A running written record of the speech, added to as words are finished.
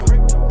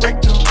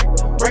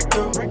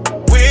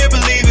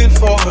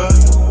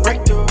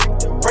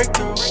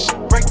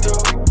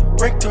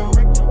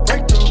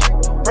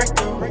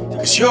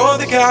for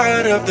the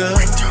God of the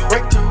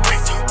breakthrough,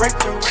 breakthrough,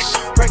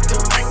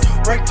 breakthrough,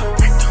 breakthrough,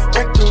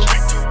 breakthrough,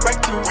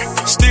 breakthrough.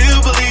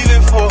 Still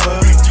believing for a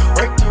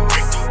breakthrough,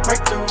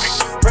 breakthrough,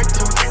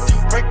 breakthrough,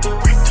 breakthrough,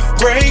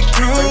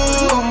 breakthrough.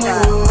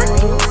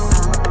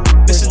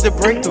 This is the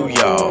breakthrough,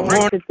 y'all.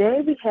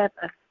 Today we have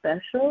a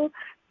special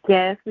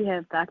guest. We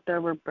have Dr.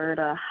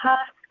 Roberta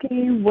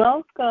Hoskie.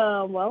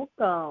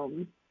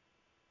 Welcome.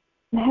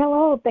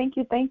 Hello. Thank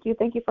you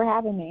for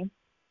having me.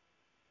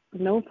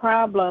 No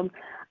problem.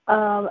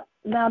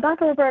 Now,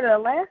 Dr. Roberta,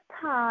 last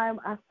time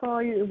I saw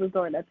you, it was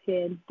during the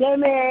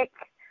pandemic.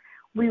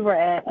 We were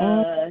at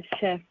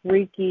Chef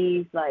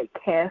Ricky's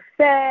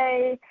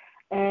cafe,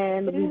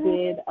 and we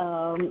did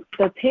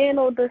the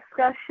panel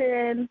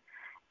discussion,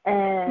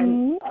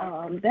 and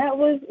that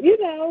was,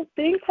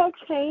 things have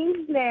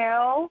changed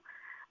now.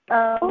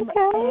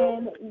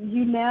 And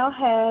you now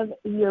have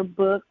your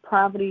book,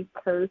 Poverty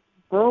Curse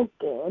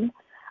Broken.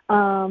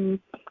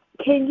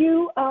 Can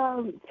you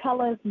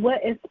tell us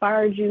what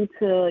inspired you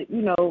to,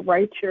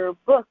 write your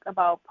book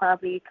about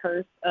Poverty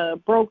Curse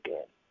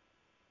Broken?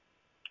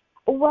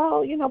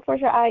 Well,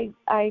 Portia, I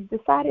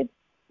decided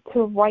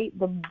to write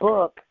the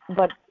book,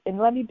 and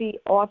let me be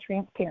all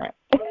transparent.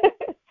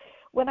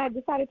 When I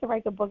decided to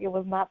write the book, it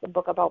was not the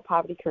book about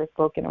Poverty Curse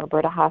Broken or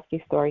Roberta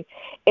Hoskie's story.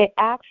 It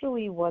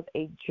actually was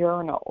a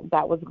journal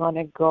that was going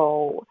to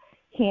go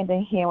hand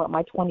in hand with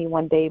my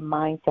 21-day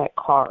mindset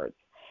cards.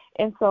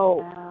 And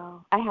so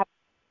I have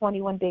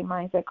 21-day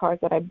mindset cards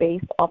that I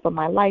based off of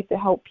my life to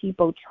help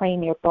people train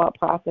their thought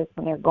process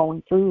when they're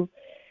going through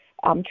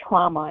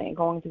trauma and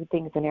going through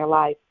things in their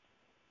life.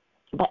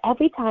 But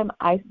every time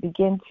I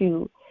begin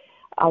to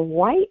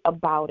write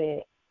about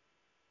it,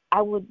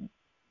 I would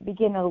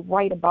begin to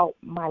write about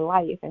my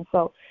life. And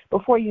so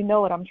before you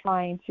know it, I'm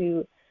trying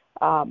to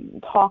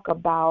talk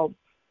about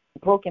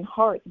broken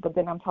hearts, but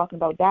then I'm talking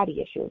about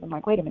daddy issues. I'm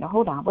like, wait a minute,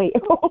 hold on, wait.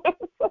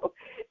 So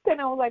then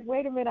I was like,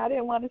 wait a minute, I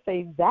didn't want to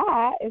say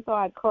that. And so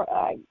I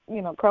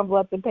crumble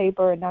up the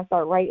paper and I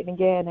start writing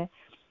again. And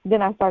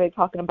then I started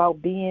talking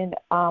about being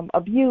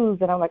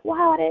abused. And I'm like,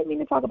 wow, I didn't mean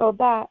to talk about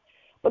that.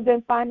 But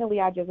then finally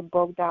I just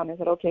broke down and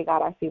said, okay,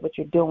 God, I see what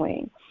you're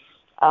doing.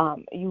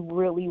 You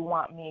really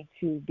want me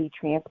to be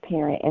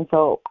transparent. And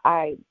so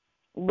I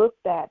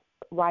looked at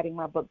writing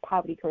my book,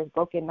 Poverty Curse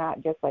Broken,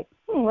 not just like,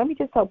 let me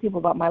just tell people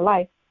about my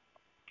life.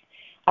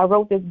 I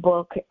wrote this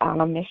book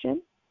on a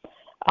mission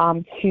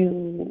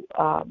to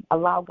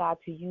allow God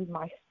to use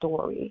my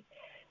story,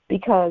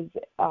 because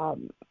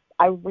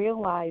I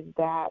realized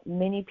that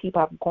many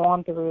people have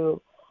gone through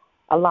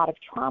a lot of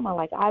trauma,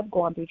 like I've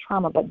gone through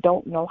trauma, but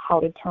don't know how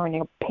to turn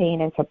their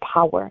pain into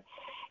power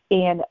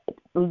and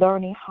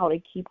learning how to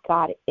keep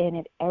God in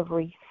it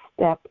every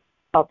step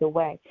of the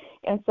way.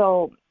 And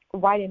so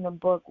writing the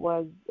book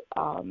was,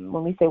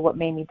 when we say what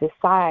made me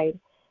decide,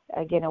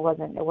 again, it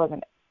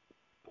wasn't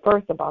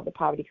first about the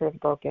Poverty Curse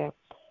Broken,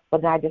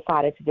 but then I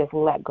decided to just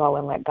let go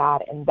and let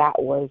God, and that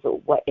was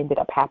what ended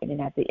up happening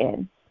at the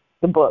end.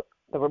 The book,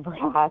 the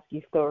Roberta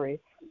Hoskie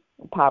story,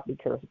 Poverty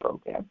Curse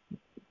Broken.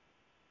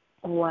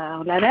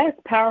 Wow, now that's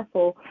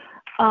powerful.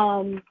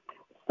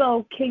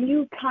 So can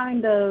you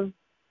kind of,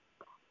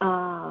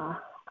 how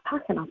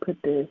can I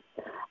put this?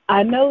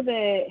 I know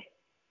that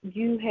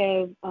you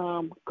have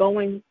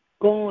gone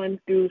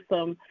through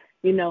some,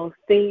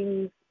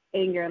 things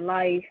in your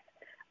life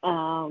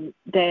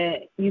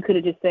that you could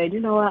have just said, you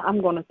know what,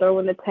 I'm going to throw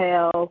in the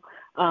towel.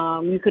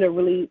 You could have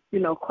really,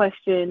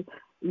 questioned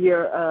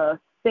your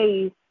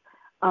faith.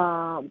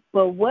 But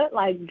what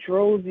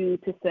drove you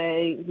to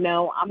say,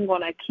 no, I'm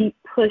going to keep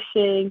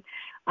pushing.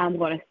 I'm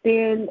going to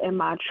stand in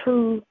my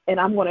truth, and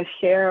I'm going to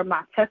share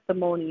my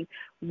testimony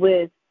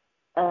with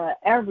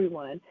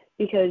everyone,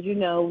 because,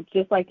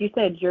 just like you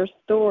said, your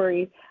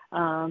story,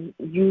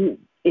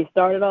 it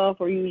started off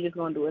where you were just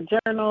going to do a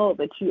journal,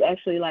 but you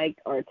actually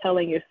are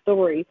telling your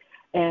story.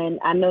 And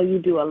I know you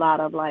do a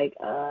lot of work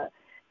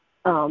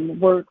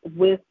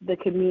with the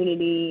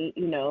community,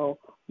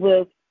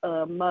 with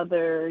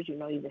mothers,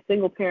 either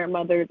single parent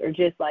mothers or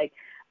just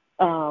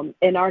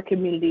in our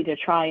community to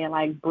try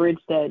and bridge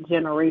that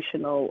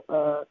generational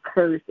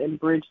curse and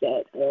bridge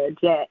that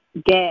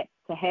gap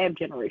to have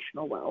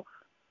generational wealth.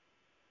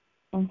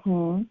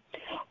 So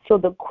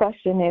the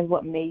question is,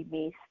 what made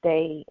me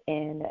stay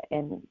and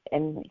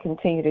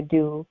continue to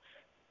do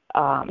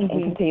and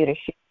continue to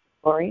share the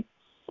story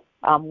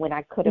when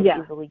I could have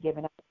easily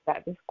given up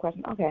this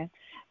question? Okay.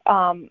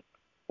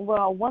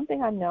 Well, one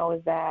thing I know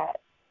is that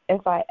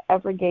if I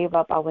ever gave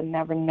up, I would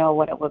never know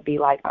what it would be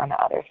like on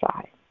the other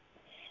side.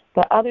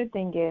 The other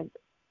thing is,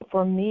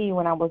 for me,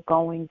 when I was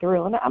going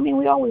through, and I mean,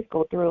 we always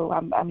go through,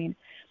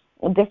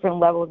 in different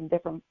levels and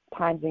different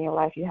times in your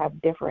life, you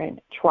have different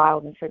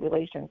trials and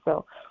tribulations.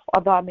 So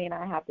although I may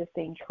not have the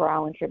same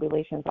trial and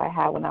tribulations I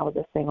had when I was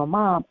a single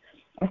mom,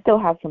 I still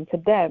have some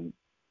today.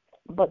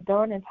 But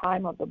during the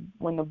time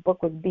when the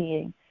book was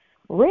being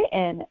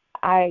written,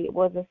 I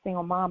was a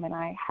single mom, and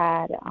I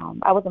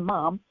was a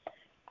mom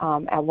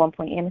at one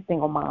point and a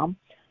single mom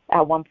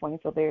at one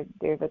point. So there's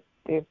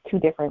two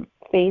different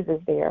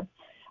phases there.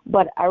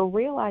 But I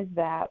realized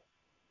that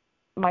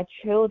my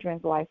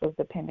children's life was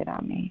dependent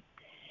on me.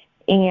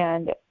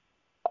 And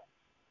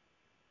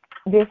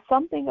there's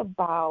something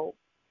about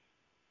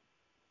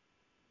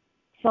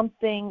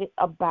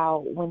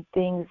when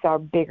things are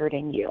bigger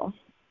than you.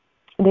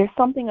 There's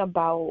something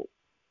about,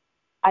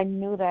 I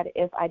knew that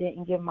if I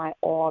didn't give my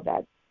all,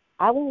 that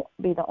I won't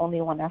be the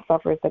only one that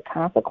suffers the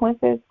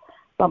consequences,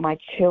 but my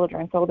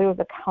children. So there was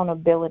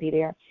accountability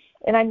there.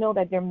 And I know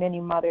that there are many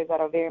mothers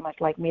that are very much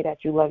like me,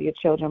 that you love your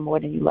children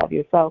more than you love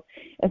yourself.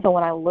 And so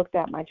when I looked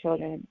at my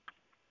children,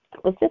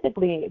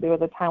 specifically, there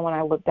was a time when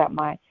I looked at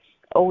my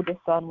oldest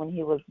son when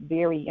he was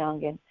very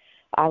young, and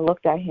I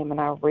looked at him and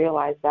I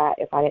realized that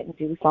if I didn't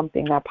do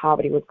something, that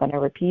poverty was going to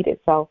repeat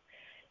itself.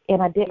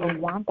 And I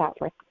didn't want that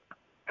for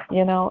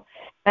him,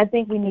 I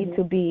think we need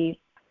to be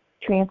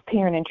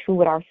transparent and true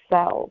with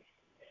ourselves,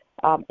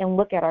 and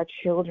look at our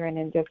children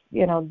and just,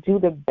 do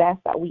the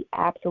best that we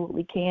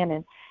absolutely can,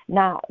 and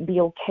not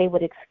be okay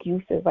with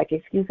excuses. Like,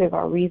 excuses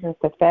are reasons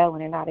to fail,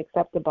 and they're not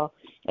acceptable.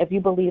 If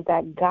you believe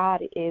that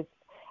God is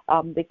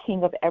the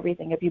king of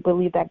everything, if you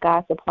believe that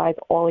God supplies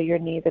all of your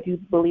needs, if you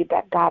believe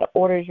that God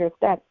orders your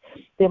steps,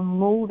 then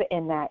move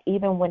in that.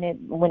 Even when it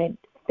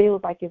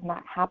feels like it's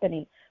not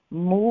happening,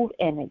 move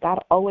in it. God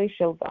always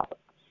shows up.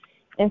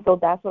 And so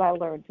that's what I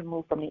learned, to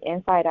move from the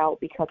inside out,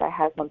 because I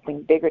had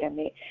something bigger than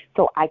me.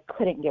 So I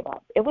couldn't give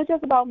up. It was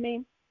just about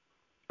me.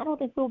 I don't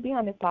think we'll be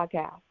on this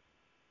podcast.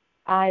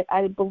 I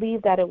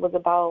believe that it was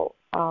about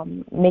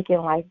making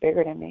life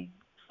bigger than me.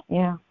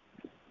 Yeah.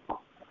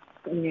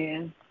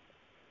 Yeah.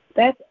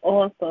 That's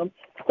awesome.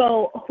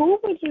 So who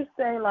would you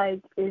say,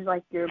 is,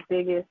 your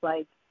biggest,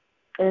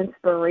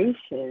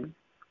 inspiration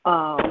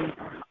as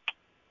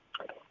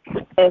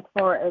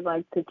far as,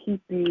 to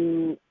keep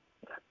you,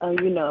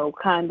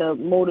 kind of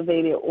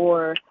motivated,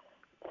 or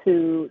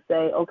to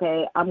say,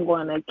 okay, I'm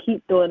going to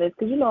keep doing this?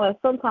 Because,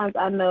 sometimes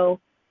I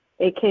know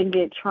it can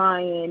get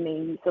trying,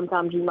 and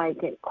sometimes you might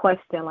get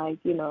questioned,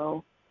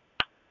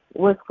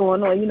 what's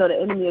going on? The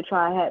enemy will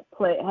try to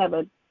play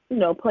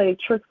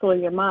tricks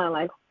on your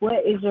mind.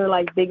 What is your,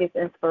 biggest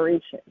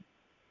inspiration?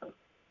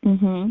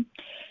 Mhm.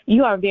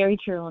 You are very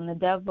true. And the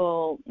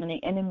devil and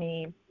the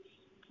enemy,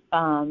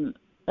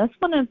 that's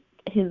one of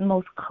his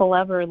most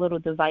clever little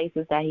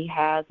devices that he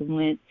has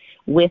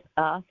with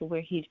us,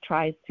 where he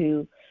tries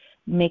to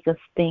make us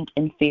think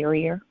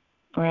inferior,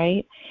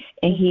 right?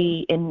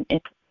 And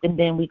and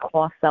then we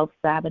call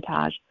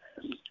self-sabotage.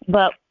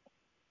 But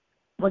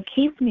what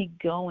keeps me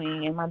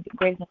going, and my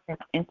greatest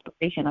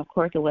inspiration, of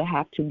course, it would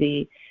have to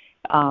be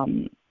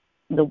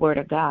the Word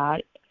of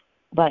God.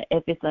 But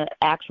if it's an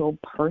actual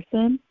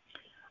person,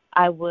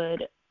 I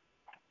would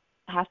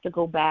have to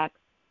go back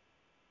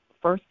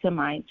first to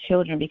my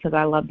children, because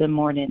I love them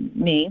more than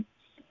me.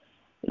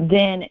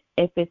 Then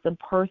if it's a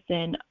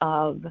person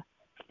of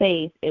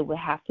faith, it would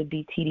have to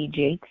be T.D.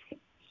 Jakes.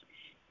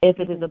 If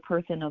it is a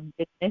person of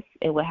business,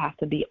 it would have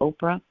to be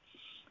Oprah.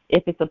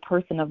 If it's a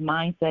person of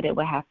mindset, it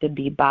would have to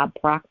be Bob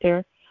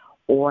Proctor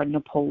or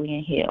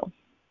Napoleon Hill.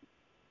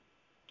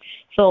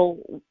 So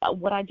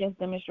what I just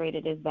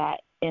demonstrated is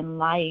that in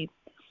life,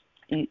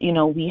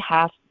 we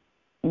have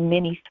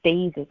many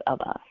phases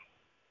of us,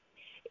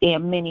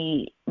 and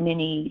many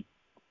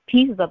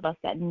pieces of us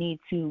that need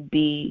to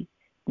be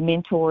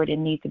mentored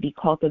and need to be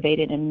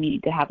cultivated and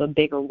need to have a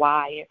bigger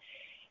why.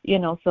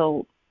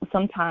 So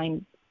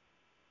sometimes,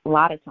 a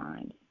lot of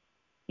times,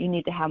 you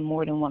need to have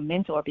more than one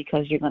mentor,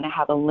 because you're going to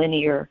have a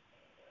linear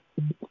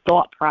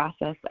thought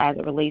process as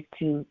it relates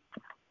to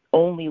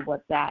only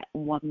what that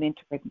one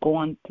mentor is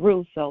going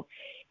through. So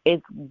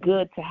it's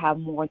good to have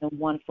more than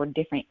one for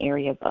different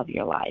areas of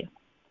your life.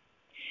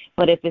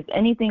 But if it's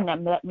anything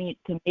that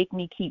make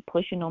me keep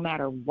pushing no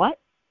matter what,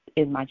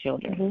 is my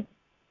children.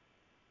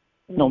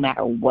 Mm-hmm. No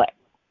matter what.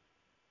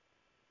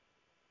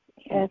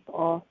 That's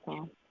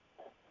awesome.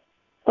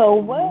 So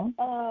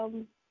what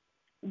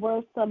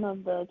were some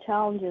of the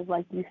challenges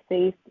you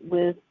faced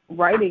with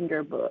writing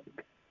your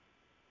book?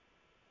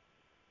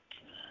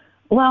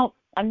 Well,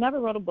 I never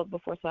wrote a book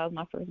before, so that was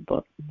my first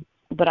book.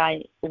 But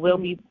I will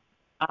be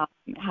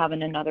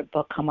having another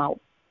book come out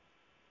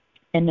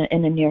in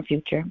the near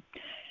future.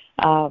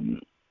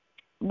 One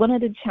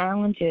of the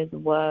challenges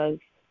was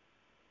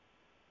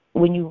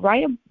when you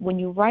write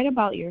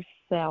about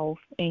yourself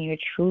and your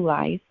true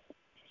life,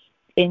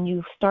 and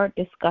you start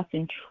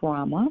discussing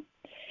trauma,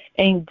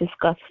 and you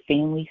discuss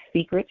family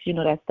secrets,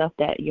 that stuff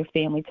that your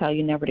family tell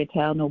you never to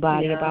tell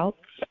nobody about.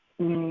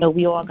 Mm-hmm. So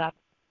we all got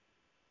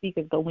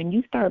secrets. But when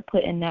you start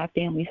putting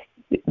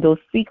those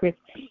secrets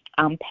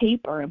on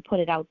paper and put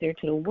it out there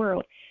to the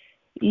world,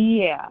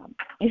 yeah.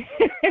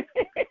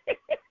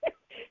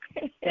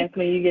 That's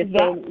when you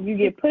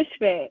get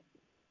pushback.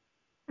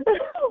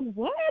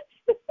 What?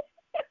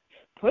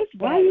 Pushback?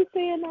 Why are you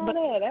saying all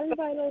that?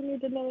 Everybody don't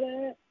need to know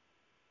that.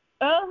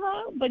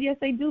 But yes,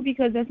 they do,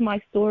 because that's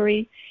my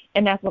story,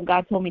 and that's what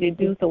God told me to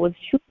do. So it's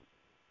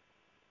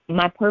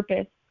my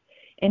purpose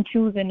and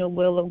choosing the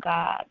will of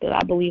God that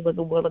I believe was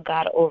the will of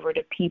God over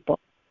the people.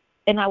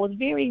 And I was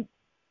very,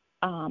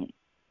 I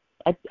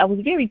was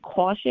very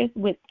cautious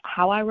with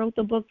how I wrote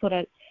the book, so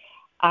that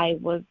I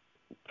was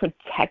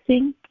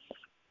protecting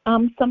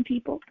some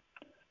people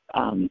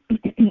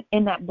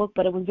in that book,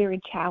 but it was very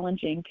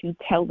challenging to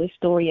tell the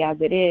story as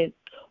it is,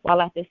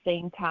 while at the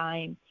same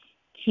time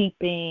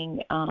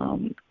keeping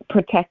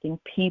protecting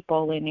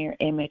people in their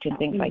image and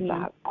things like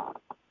that.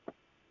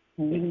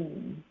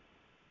 Mm-hmm.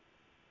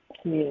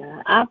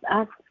 Yeah,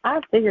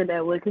 I figured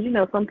that would,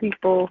 because some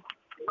people,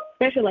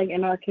 especially like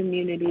in our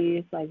community,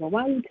 it's like, well,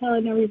 why are you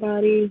telling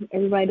everybody?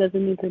 Everybody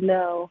doesn't need to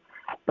know.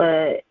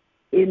 But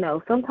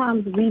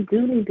sometimes we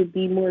do need to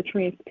be more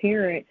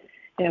transparent,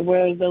 and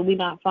whereas though we're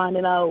not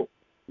finding out,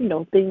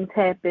 things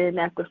happen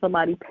after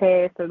somebody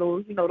passed, or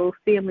those those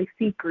family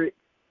secrets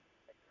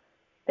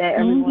that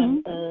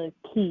everyone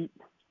keeps.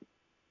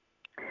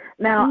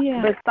 Now,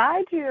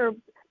 besides your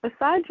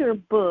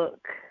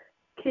book,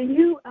 can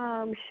you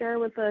share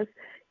with us,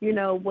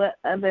 what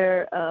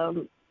other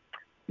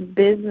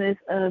business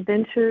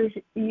ventures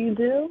you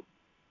do?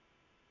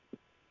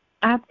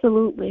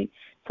 Absolutely.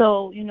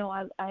 So,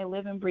 I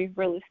live and breathe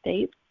real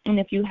estate, and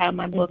if you have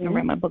my book and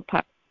read my book,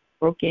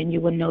 Broken, you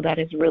would know that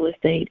is real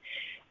estate.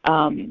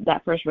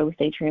 That first real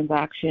estate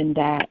transaction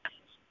that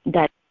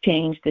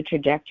changed the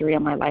trajectory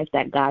of my life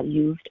that God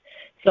used.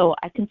 So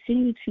I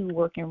continue to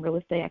work in real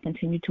estate. I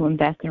continue to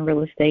invest in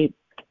real estate.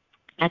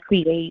 I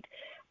create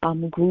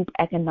group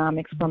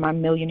economics for my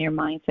Millionaire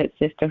Mindset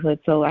Sisterhood.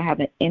 So I have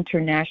an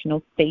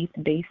international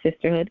faith-based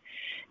sisterhood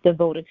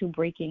devoted to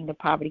breaking the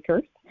poverty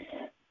curse.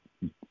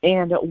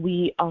 And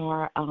we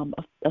are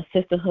a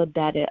sisterhood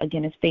that,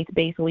 again, is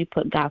faith-based, so we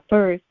put God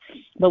first,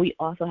 but we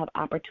also have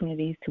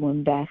opportunities to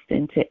invest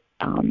into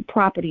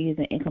properties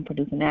and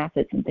income-producing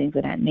assets and things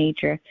of that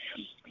nature.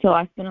 So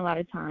I spend a lot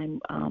of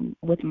time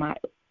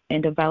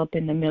in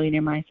developing the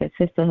Millionaire Mindset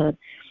Sisterhood,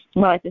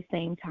 while at the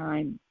same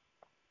time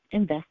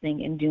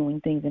investing and doing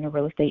things in the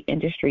real estate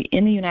industry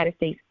in the United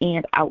States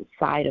and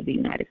outside of the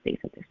United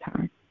States at this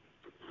time.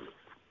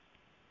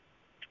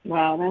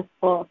 Wow, that's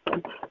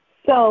awesome.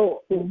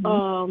 So,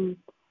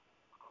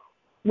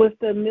 with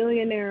the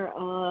Millionaire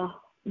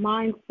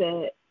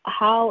Mindset,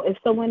 how, if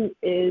someone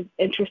is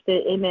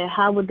interested in it,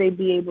 how would they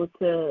be able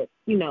to,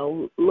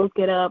 look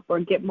it up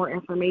or get more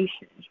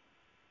information?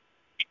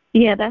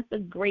 Yeah, that's a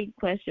great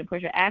question,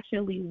 Portia.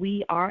 Actually,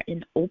 we are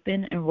in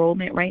open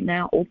enrollment right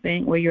now,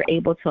 where you're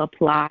able to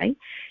apply.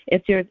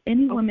 If there's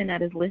any woman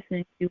that is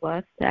listening to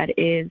us that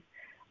is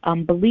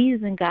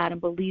believes in God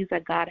and believes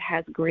that God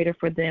has greater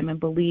for them, and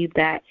believe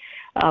that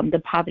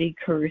the poverty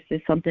curse is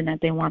something that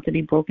they want to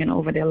be broken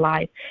over their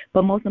life,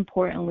 but most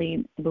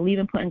importantly, believe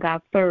in putting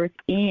God first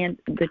and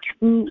the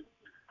true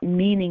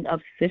meaning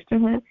of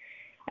sisterhood,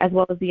 as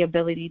well as the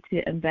ability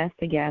to invest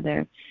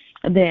together,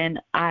 then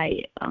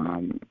I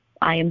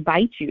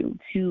invite you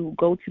to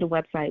go to the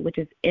website, which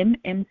is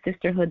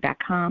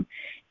mmsisterhood.com,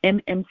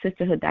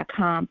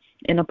 mmsisterhood.com,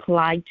 and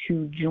apply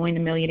to join the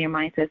Millionaire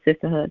Mindset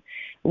Sisterhood.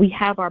 We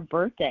have our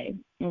birthday,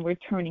 and we're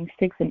turning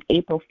 6 on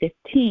April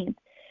 15th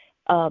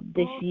of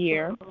this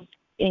year.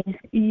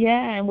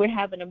 And we're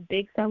having a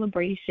big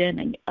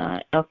celebration,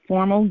 a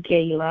formal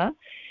gala,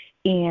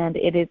 and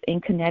it is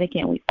in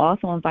Connecticut. We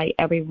also invite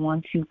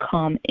everyone to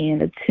come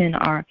and attend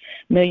our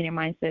Millionaire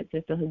Mindset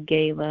Sisterhood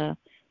gala.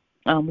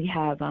 We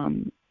have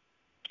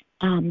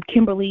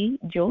Kimberly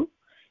Joe.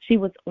 She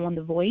was on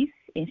The Voice,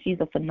 and she's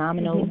a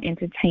phenomenal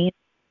entertainer.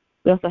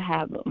 We also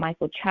have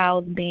Michael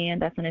Child's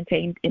band. That's an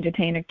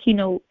entertainer.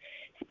 Keynote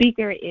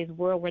speaker is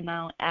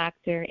world-renowned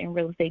actor and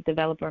real estate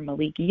developer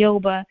Malik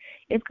Yoba.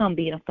 It's going to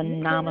be a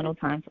phenomenal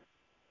time.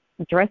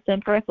 Dressed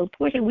in first. So,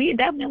 Portia, we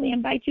definitely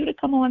invite you to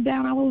come on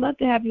down. I would love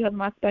to have you as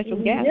my special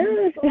guest.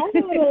 Yes,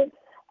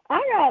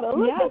 I gotta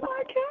look at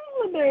my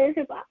calendar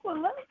because I would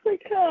love to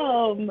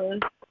come.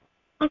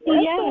 That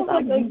sounds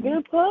like a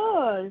good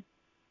time.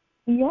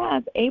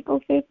 Yes, April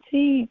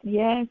 15th.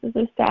 Yes, it's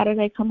a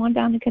Saturday. Come on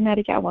down to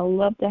Connecticut. I would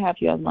love to have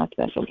you as my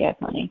special guest,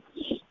 honey.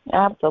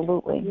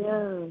 Absolutely.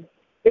 Yes.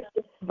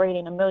 We're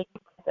celebrating a million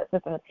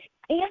sisters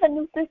and the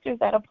new sisters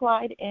that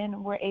applied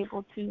and were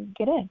able to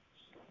get in.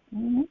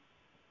 Mm-hmm.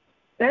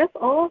 That's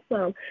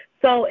awesome.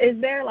 So is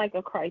there like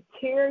a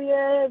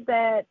criteria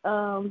that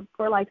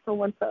for like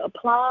someone to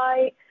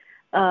apply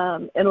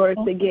in order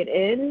to get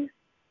in?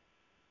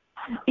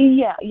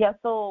 Yeah.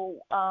 So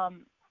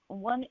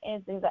one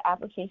is there's an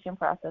application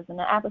process, and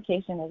the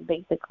application is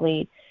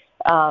basically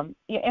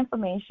your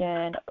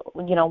information,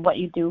 what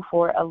you do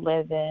for a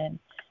living,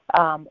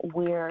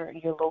 where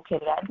you're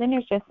located at. And then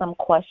there's just some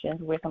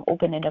questions, some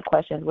open-ended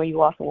questions where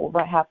you also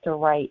will have to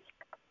write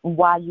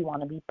why you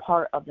want to be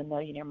part of the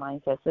Millionaire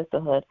Mindset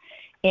Sisterhood.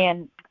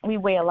 And we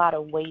hold a lot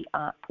of weight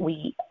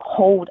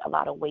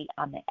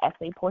on the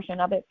essay portion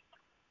of it,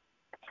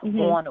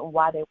 on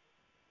why they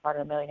part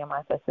of the Millionaire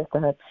Mindset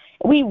Sisterhood.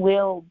 We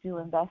will do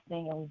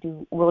investing,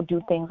 and we'll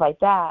do things like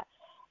that,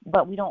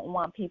 but we don't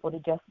want people to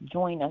just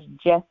join us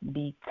just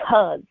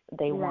because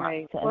they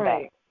want to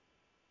invest.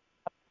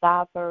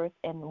 God first,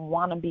 and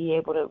want to be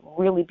able to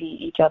really be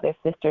each other's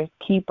sister's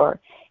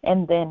keeper,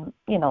 and then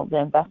the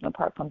investment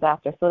part comes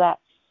after. So that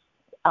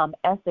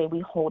essay,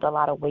 we hold a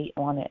lot of weight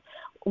on it.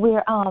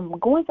 We're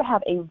going to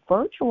have a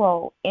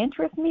virtual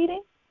interest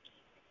meeting,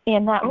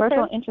 and that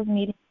virtual interest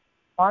meeting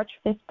is March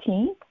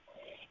 15th.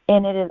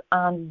 and it is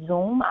on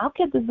Zoom. I'll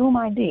get the Zoom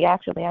ID,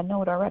 actually. I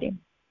know it already.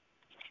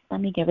 Let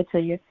me give it to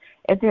you.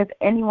 If there's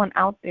anyone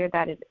out there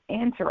that is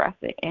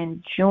interested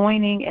in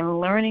joining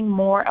and learning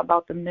more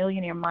about the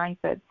Millionaire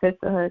Mindset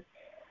Sisterhood,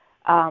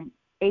 March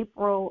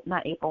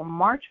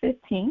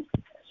 15th,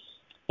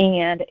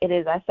 and it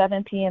is at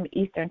 7 p.m.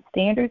 Eastern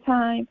Standard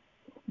Time.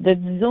 The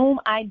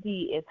Zoom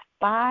ID is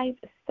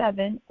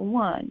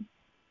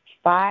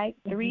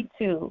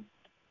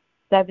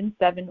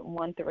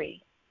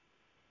 571-532-7713.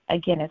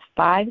 Again, it's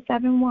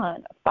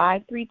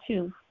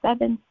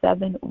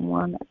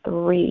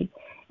 571-532-7713.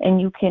 And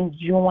you can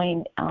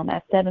join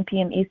at 7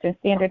 p.m. Eastern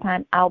Standard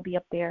Time. I'll be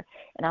up there,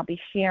 and I'll be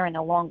sharing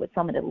along with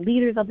some of the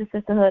leaders of the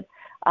sisterhood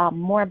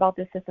more about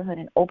the sisterhood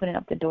and opening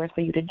up the doors for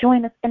you to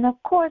join us, and, of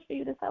course, for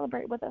you to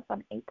celebrate with us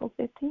on April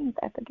 15th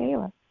at the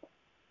gala.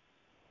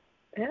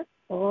 That's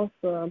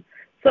awesome.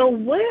 So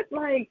what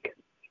made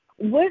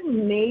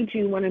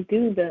you want to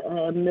do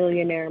the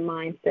Millionaire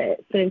Mindset,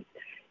 since,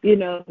 you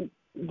know,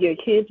 your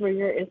kids were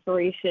your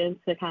inspiration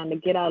to kind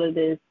of get out of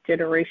this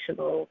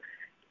generational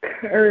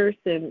curse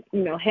and,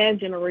 you know, have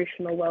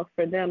generational wealth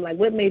for them? Like,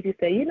 what made you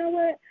say, you know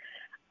what,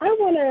 I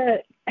want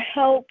to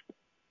help,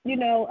 you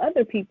know,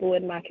 other people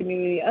in my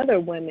community, other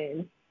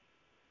women?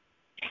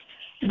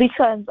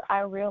 Because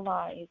I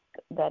realized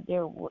that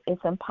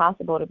it's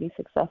impossible to be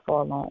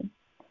successful alone.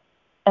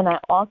 And I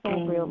also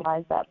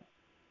realized that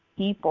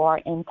people are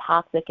in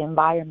toxic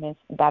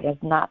environments that is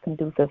not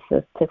conducive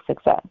to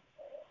success.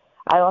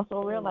 I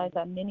also realized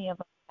that many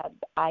of us have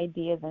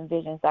ideas and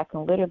visions that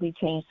can literally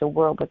change the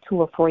world, but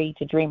too afraid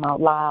to dream out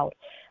loud,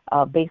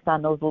 based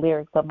on those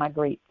lyrics of my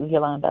great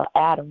Yolanda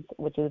Adams,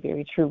 which is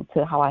very true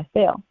to how I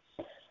feel.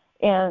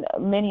 And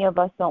many of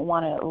us don't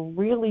want to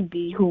really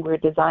be who we're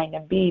designed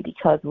to be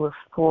because we're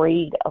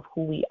afraid of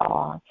who we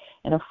are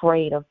and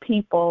afraid of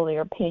people,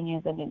 their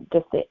opinions, and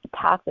just the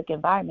toxic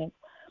environments,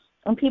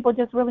 and people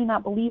just really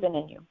not believing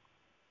in you.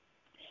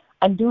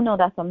 I do know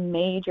that's a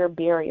major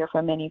barrier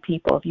for many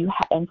people.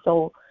 And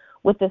so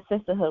with the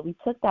sisterhood, we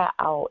took that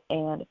out,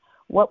 and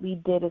what we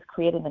did is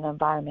created an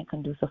environment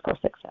conducive for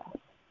success.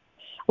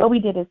 What we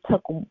did is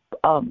took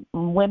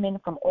women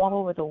from all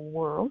over the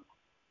world.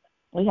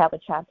 We have a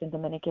chapter in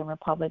Dominican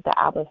Republic that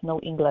hablas no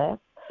inglés.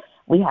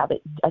 We have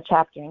a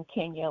chapter in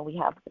Kenya. We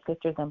have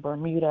sisters in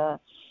Bermuda,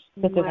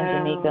 sisters in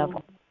Jamaica,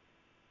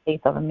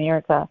 States of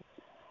America.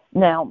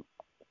 Now,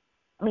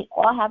 we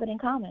all have it in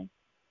common.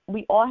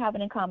 We all have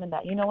it in common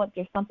that, you know what,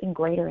 there's something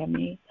greater in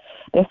me.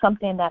 There's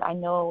something that I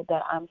know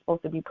that I'm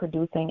supposed to be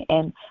producing,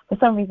 and for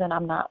some reason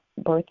I'm not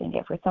birthing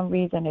it. For some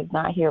reason it's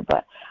not here,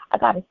 but I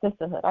got a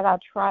sisterhood. I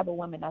got a tribe of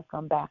women that's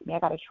going to back me. I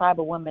got a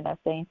tribe of women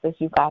that's saying, sis,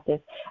 you got this.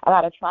 I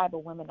got a tribe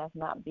of women that's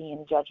not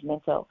being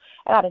judgmental.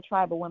 I got a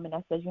tribe of women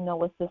that says, you know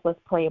what, sis,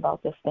 let's pray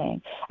about this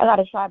thing. I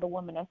got a tribe of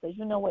women that says,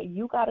 you know what,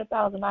 you got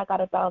 1,000, I got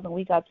 1,000,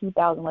 we got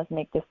 2,000, let's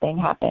make this thing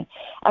happen.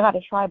 I got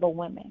a tribe of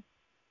women.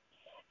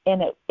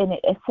 And it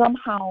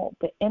somehow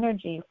the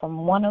energy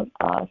from one of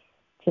us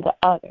to the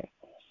other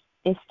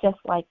is just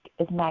like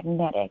it's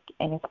magnetic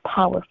and it's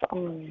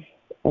powerful.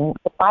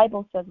 The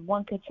Bible says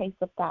one could chase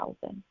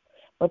 1,000,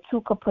 but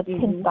two could put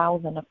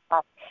 10,000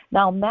 apart.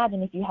 Now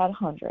imagine if you had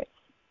hundreds.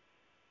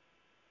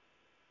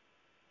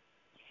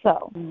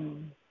 So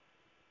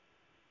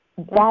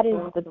that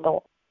is the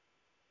thought,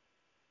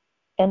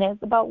 and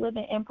it's about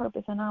living in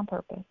purpose and on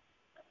purpose.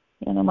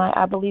 You know,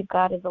 I believe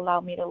God has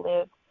allowed me to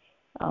live.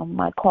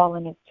 My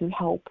calling is to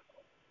help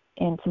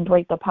and to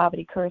break the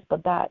poverty curse,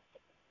 but that's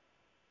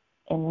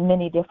in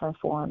many different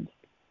forms.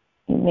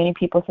 Many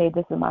people say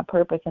this is my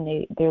purpose,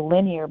 and they're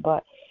linear,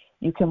 but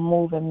you can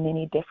move in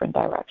many different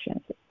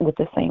directions with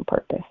the same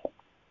purpose.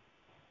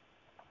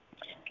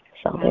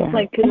 So it's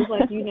like, cause it's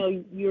like, you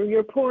know,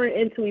 you're pouring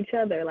into each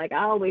other. Like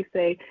I always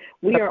say,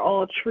 we are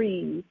all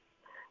trees.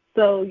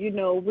 So, you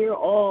know, we're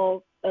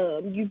all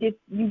you get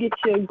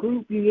your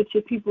group, you get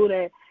your people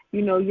that,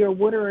 you know, you're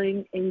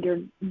watering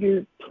and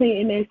you're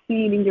planting that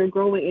seed and you're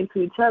growing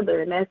into each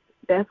other, and that's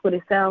what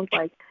it sounds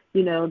like.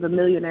 You know, the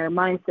millionaire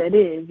mindset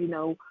is. You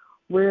know,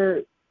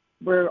 we're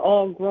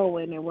all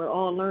growing and we're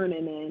all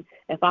learning, and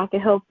if I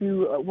can help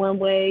you one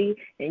way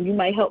and you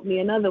might help me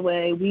another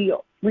way,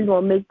 we're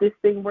gonna make this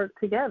thing work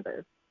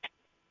together.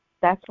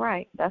 That's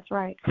right. That's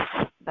right.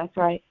 That's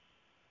right.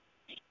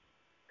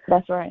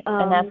 That's right.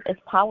 And it's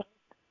powerful.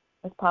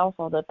 It's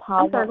powerful. The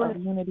power of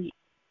unity.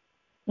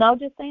 No, I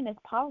was just saying it's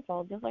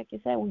powerful. Just like you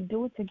said, we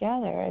do it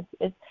together.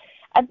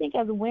 I think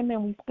as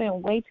women, we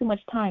spend way too much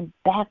time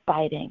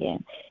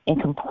backbiting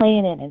and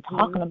complaining and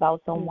talking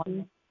about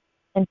someone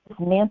and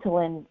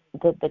dismantling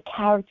the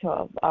character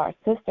of our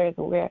sisters.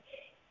 We're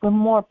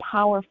more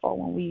powerful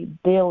when we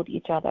build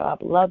each other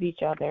up, love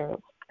each other,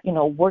 you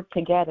know, work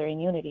together in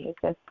unity.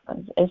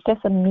 It's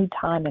just a new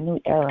time, a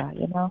new era,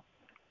 you know?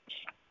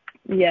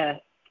 Yeah.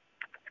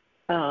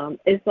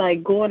 It's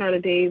like going on the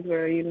days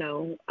where, you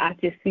know, I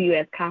just see you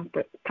as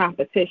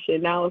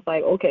competition. Now it's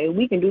like, okay,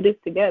 we can do this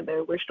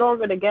together. We're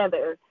stronger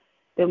together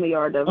than we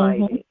are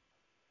divided.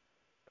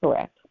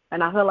 Correct.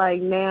 And I feel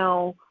like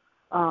now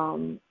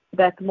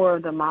that's more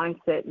of the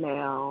mindset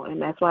now,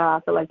 and that's why I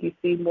feel like you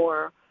see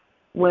more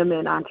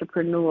women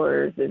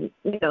entrepreneurs and,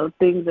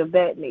 things of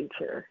that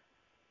nature.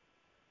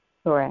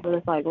 Correct. But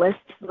it's like, let's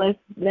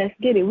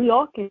get it. We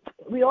all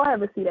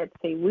have a seat at the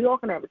table. We all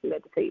can have a seat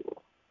at the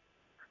table.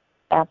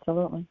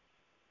 Absolutely.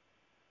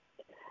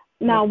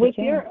 Now, with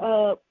your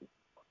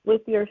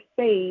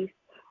faith,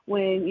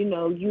 when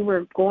you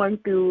were going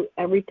through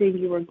everything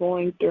you were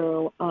going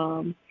through,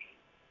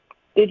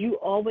 did you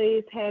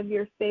always have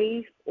your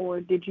faith,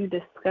 or did you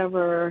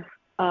discover,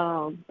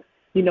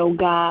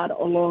 God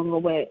along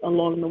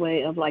the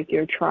way of like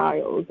your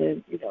trials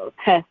and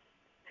tests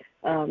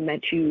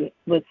that you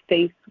was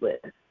faced with?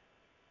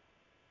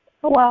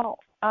 Well,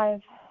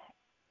 I've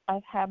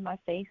had my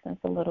faith since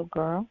a little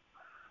girl.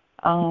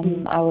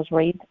 I was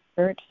raised in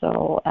church,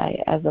 so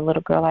as a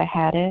little girl, I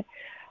had it.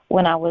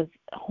 When I was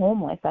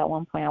homeless at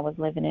one point, I was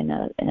living in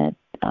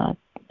a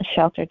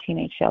shelter,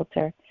 teenage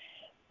shelter,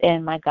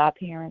 and my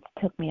godparents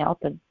took me out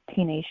the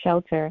teenage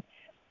shelter,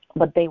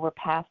 but they were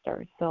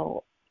pastors,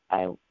 so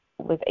I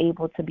was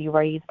able to be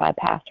raised by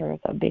pastors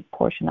a big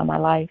portion of my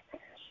life,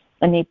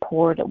 and they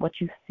poured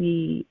what you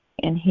see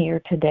and hear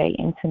today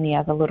into me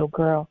as a little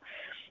girl.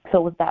 So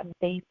it was that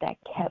faith that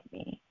kept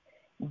me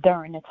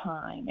during the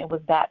time. It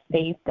was that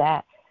faith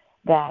that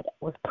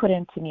was put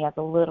into me as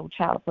a little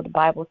child. So the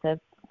Bible says,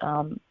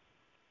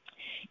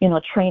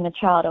 train a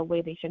child the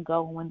way they should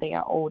go, and when they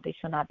are old, they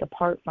shall not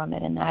depart from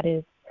it. And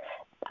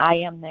I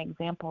am the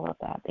example of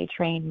that. They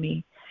trained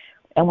me,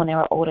 and when they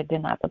were older,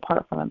 did not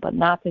depart from it. But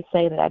not to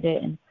say that I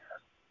didn't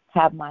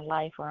have my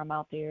life, or I'm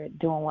out there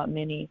doing what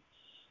many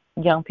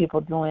young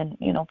people doing,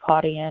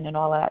 partying and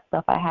all that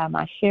stuff. I had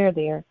my share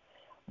there,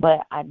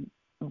 but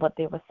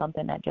there was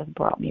something that just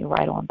brought me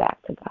right on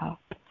back to God.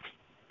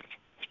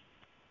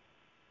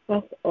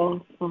 That's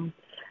awesome.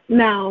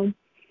 Now,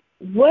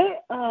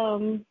 what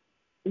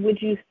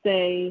would you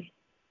say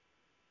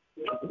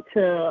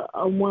to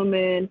a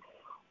woman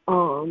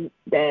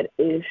that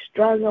is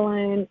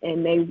struggling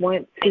and they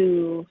want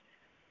to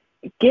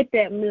get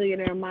that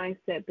millionaire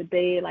mindset, but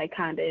they like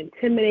kind of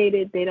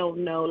intimidated? They don't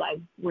know like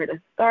where to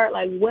start.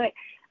 Like, what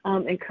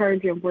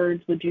encouraging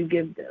words would you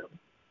give them?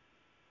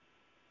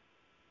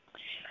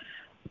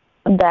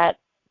 That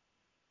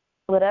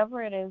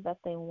whatever it is that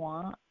they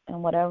want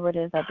and whatever it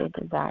is that they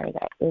desire,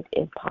 that it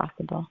is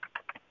possible.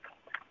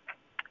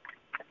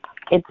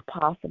 It's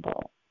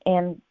possible.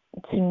 And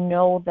to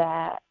know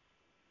that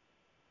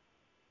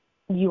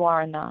you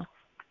are enough,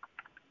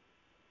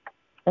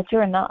 that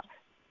you're enough.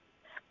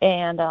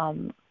 And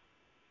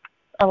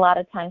a lot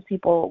of times we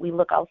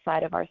look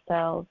outside of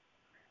ourselves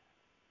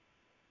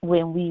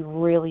when we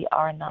really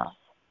are enough.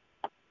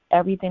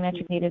 Everything that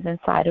you need is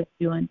inside of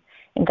you, and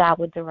God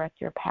will direct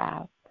your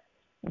path.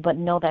 But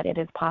know that it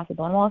is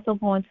possible. I'm also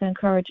going to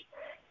encourage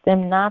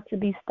them not to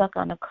be stuck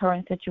on the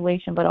current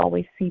situation, but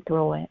always see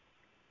through it.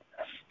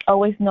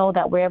 Always know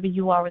that wherever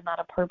you are is not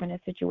a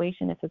permanent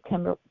situation. It's a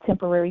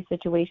temporary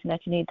situation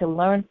that you need to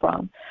learn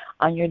from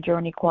on your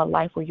journey called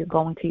life, where you're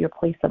going to your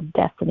place of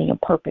destiny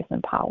and purpose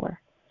and power.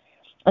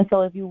 And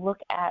so if you look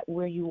at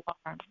where you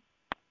are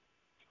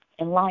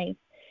in life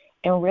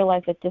and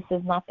realize that this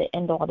is not the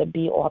end-all, the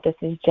be-all, this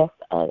is just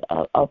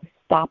a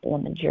stop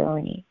on the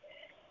journey,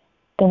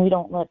 then we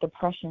don't let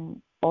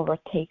depression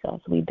overtake us.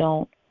 We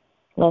don't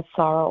let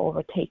sorrow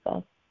overtake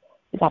us.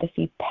 You got to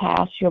see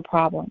past your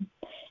problem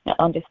and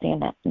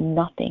understand that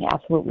nothing,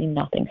 absolutely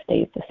nothing,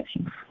 stays the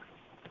same.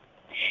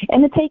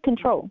 And to take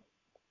control.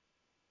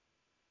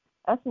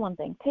 That's one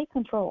thing. Take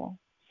control.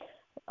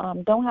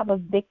 Don't have a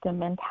victim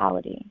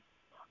mentality.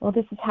 Well,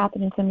 this is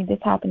happening to me. This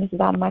happened. This is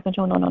out of my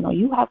control. No.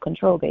 You have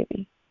control,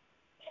 baby.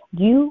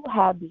 You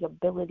have the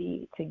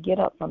ability to get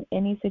up from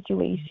any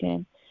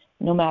situation,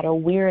 no matter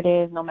where it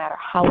is, no matter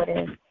how it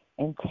is,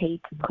 and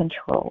take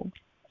control.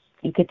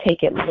 You could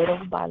take it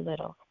little by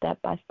little,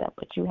 step by step,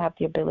 but you have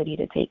the ability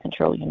to take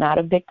control. You're not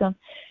a victim.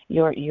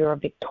 You're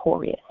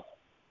victorious.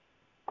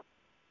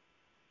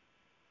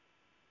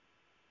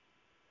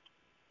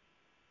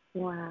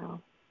 Wow.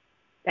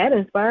 That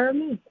inspired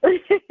me.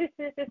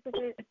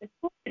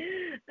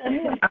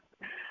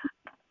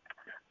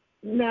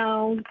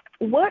 Now,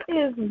 what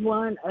is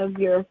one of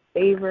your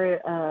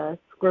favorite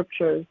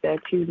scriptures that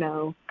you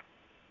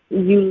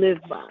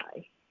live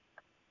by?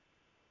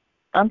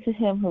 Unto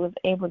him who is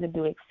able to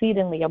do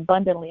exceedingly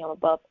abundantly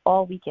above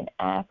all we can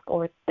ask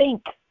or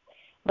think,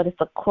 but it's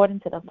according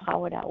to the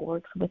power that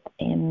works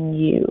within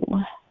you,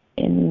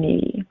 in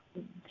me.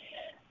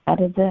 That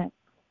is it.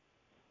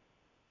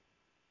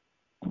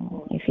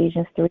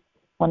 Ephesians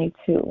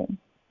 3:22.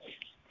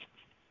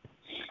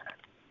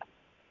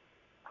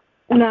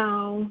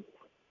 Now,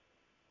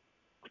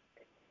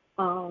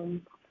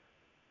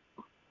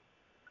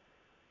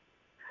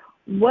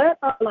 what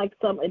are like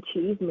some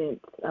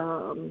achievements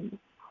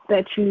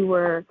that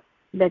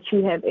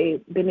you have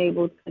been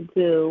able to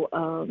do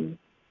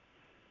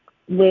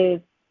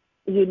with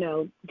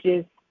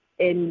just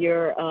in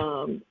your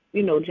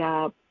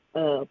job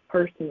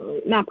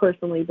personally, not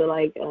personally, but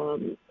like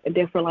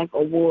different like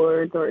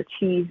awards or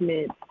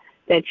achievements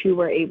that you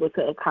were able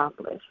to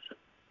accomplish?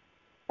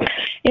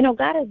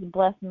 God has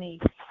blessed me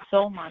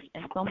so much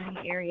in so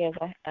many areas.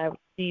 I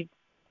received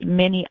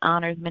many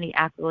honors, many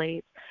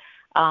accolades,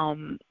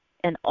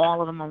 and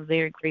all of them I'm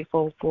very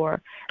grateful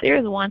for. There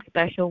is one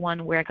special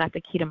one where I got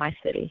the key to my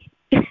city.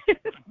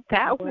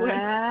 That was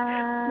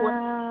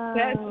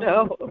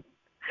special.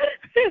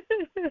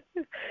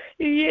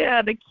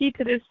 Yeah, the key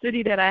to this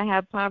city that I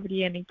had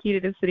poverty in, the key to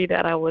the city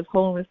that I was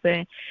homeless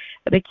in,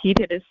 the key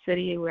to the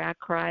city where I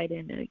cried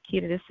in, the key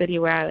to the city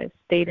where I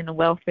stayed in the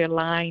welfare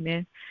line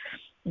in.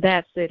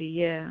 That city,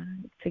 yeah.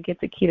 To get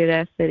the key to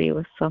that city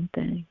was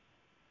something.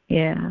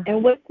 Yeah.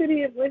 And what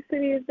city is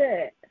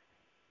that?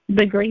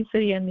 The great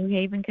city of New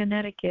Haven,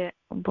 Connecticut.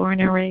 I'm born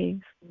and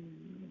raised.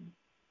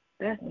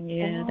 That's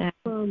yeah,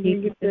 awesome.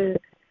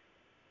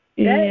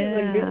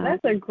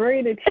 That's a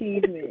great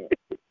achievement.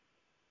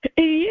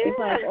 Yeah. It's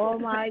like all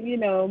my,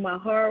 my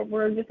hard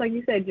work, just like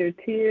you said, your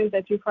tears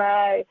that you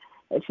cried,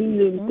 that you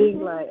didn't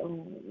think like,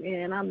 oh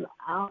man,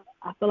 I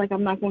feel like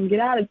I'm not going to get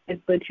out of this,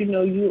 but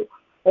you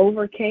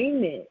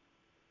overcame it.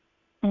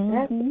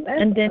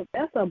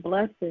 That's a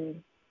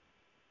blessing.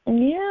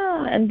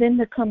 Yeah, and then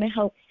to come and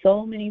help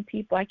so many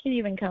people. I can't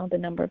even count the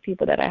number of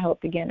people that I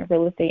helped again in the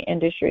real estate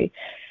industry.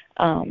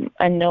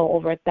 I know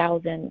over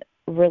 1,000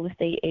 real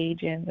estate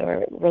agents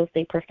or real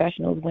estate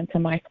professionals went to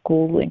my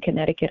school in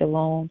Connecticut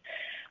alone.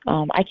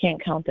 I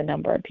can't count the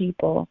number of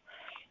people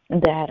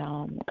that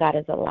God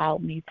has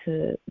allowed me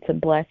to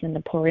bless and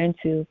to pour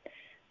into.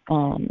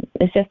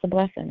 It's just a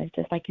blessing. It's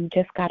just like you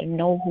just got to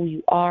know who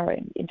you are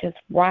and just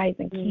rise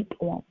and keep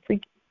on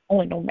freaking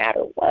going no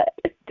matter what.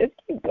 Just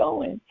keep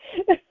going.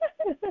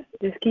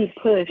 Just keep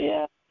pushing.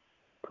 Yeah.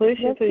 Push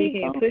until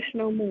you can't push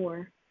no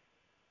more.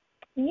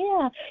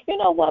 Yeah. You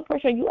know what,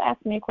 Portia, you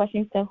asked me a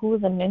question. You said, who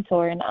is a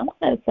mentor? And I'm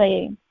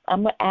going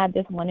to add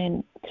this one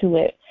into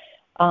it.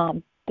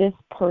 This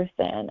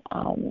person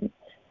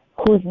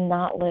who's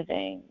not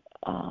living,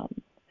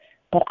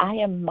 but I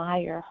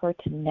admire her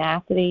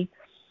tenacity,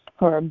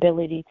 her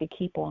ability to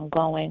keep on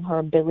going, her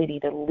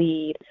ability to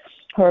lead,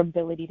 her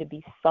ability to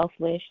be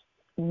selfless,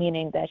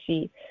 meaning that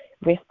she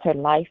risked her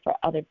life for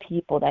other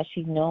people that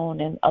she's known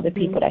and other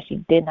people that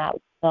she did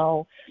not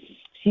know.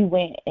 She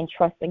went and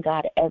trusted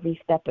God every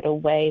step of the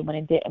way when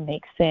it didn't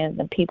make sense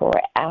and people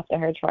were after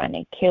her trying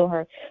to kill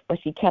her, but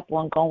she kept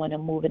on going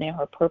and moving in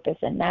her purpose,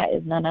 and that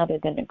is none other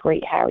than the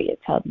great Harriet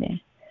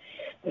Tubman.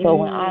 So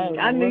when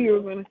I knew you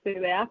were going to say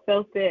that. I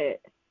felt that.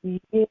 Yeah.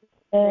 It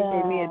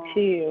gave me a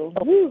chill.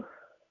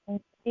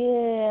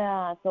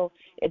 Yeah. So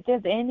if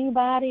there's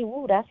anybody,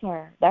 that's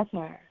her. That's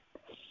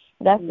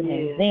an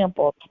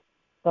example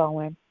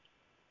going.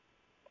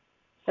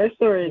 Her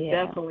story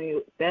definitely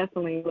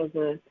was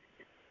a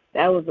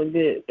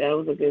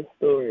good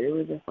story. It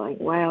was just like,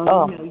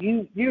 wow,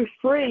 you're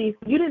free.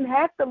 You didn't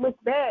have to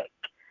look back,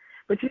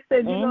 but you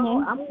said,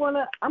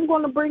 I'm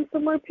gonna bring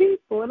some more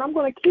people, and I'm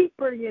gonna keep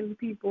bringing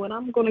people, and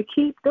I'm gonna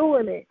keep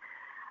doing it.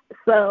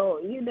 So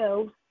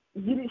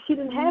she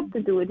didn't have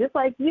to do it. Just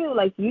like you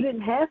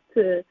didn't have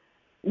to,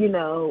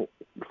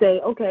 say,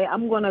 okay,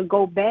 I'm gonna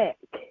go back,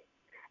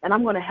 and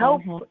I'm gonna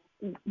help,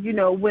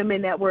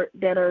 women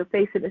that are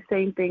facing the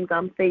same things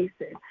I'm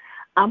facing.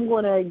 I'm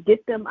going to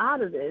get them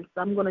out of this.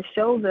 I'm going to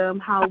show them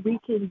how you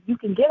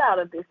can get out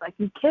of this, like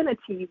you can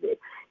achieve it.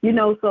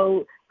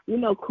 So,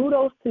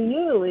 kudos to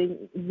you,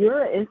 and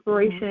you're an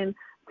inspiration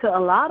to a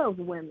lot of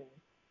women.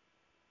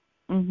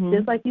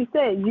 Just like you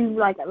said,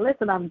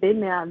 listen, I've been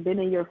there, I've been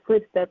in your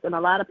footsteps, and a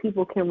lot of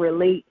people can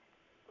relate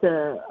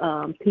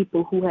to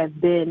people who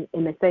have been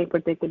in the same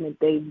predicament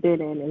they've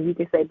been in, and you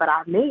can say, but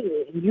I made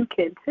it, and you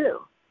can too.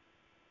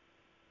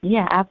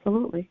 Yeah,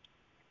 absolutely.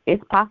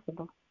 It's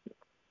possible.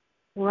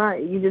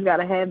 Right, you just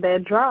gotta have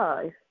that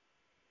drive.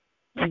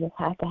 You just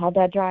have to have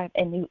that drive,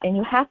 and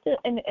you have to.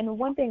 And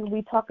one thing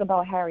we talk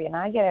about Harriet, and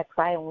I get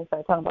excited when we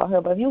start talking about her.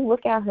 But if you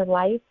look at her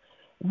life,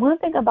 one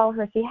thing about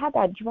her, she had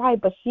that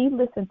drive, but she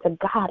listened to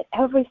God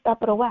every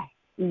step of the way.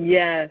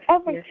 Yes,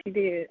 yes, she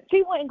did.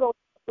 She wouldn't go to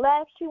the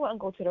left. She wouldn't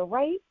go to the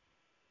right.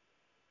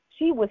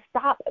 She would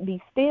stop, be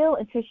still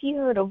until she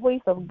heard the voice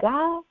of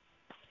God,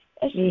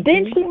 and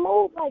then she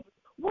moved. Like,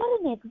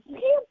 what an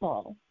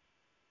example!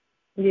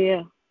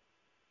 Yeah.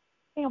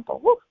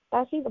 Example.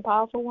 She's a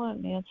powerful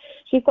one, man.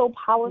 She's so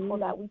powerful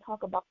that we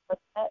talk about her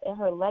and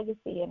her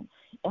legacy and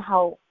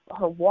how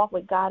her walk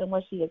with God and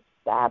what she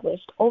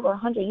established over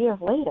 100 years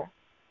later.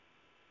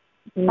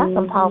 That's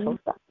some powerful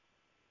stuff.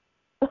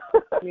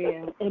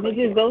 Yeah, and it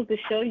just goes to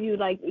show you,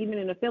 like, even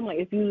in the film, like,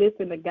 if you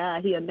listen to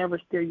God, He'll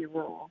never steer you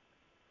wrong.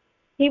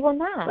 He will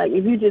not. Like,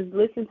 if you just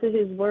listen to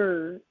His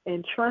word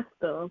and trust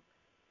Him,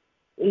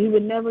 He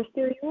would never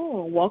steer you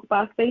wrong. Walk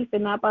by faith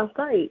and not by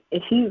sight.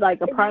 And she's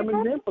like a prime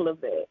example of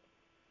that.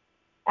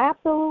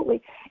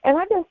 Absolutely. And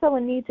I just feel a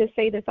need to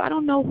say this. I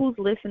don't know who's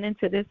listening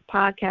to this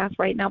podcast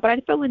right now, but I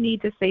feel a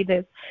need to say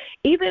this.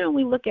 Even when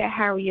we look at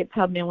Harriet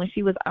Tubman, when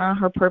she was on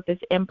her purpose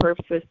and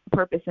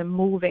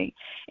moving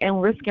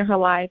and risking her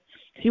life,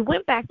 she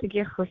went back to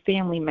get her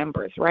family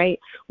members, right?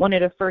 One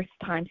of the first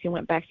times she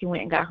went back, she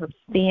went and got her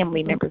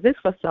family members. This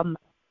was something.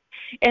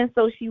 And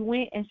so she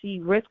went and she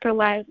risked her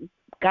life,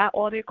 got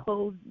all their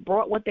clothes,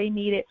 brought what they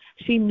needed.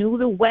 She knew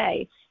the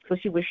way, so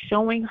she was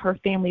showing her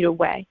family the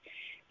way.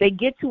 they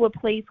get to a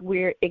place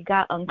where it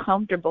got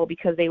uncomfortable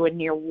because they were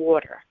near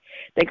water.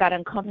 They got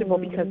uncomfortable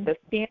because the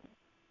family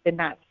did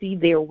not see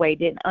their way,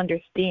 didn't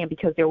understand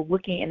because they were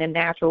looking in the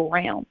natural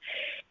realm.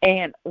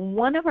 And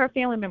one of her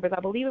family members,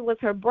 I believe it was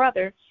her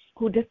brother,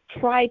 who just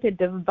tried to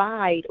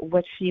divide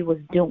what she was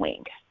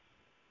doing.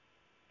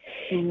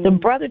 The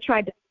brother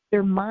tried to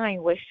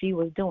undermine what she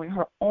was doing,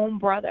 her own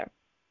brother.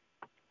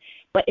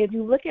 But if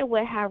you look at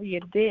what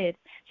Harriet did,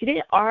 she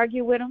didn't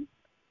argue with him.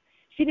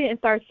 She didn't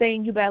start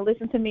saying, you better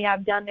listen to me,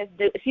 I've done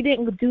this. She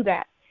didn't do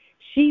that.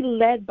 She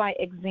led by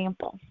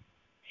example.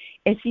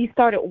 And she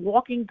started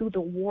walking through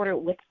the water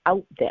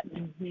without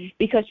them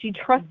because she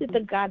trusted the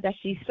God that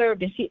she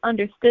served, and she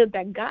understood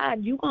that,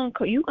 God, you're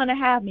gonna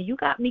have me. You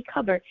got me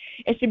covered.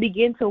 And she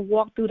began to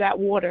walk through that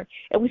water.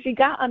 And when she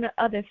got on the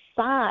other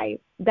side,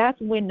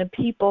 that's when the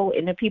people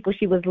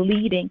she was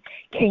leading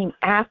came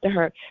after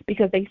her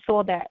because they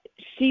saw that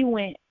she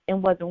went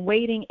and wasn't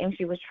waiting and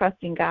she was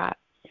trusting God.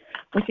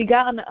 When she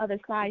got on the other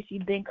side, she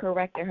then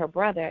corrected her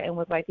brother and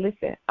was like,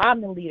 listen, I'm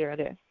the leader of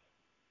this.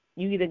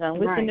 You either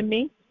going to listen to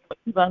me, or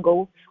you're going to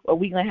go, or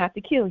we're going to have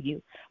to kill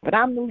you. But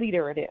I'm the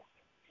leader of this.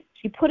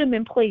 She put him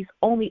in place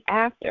only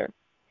after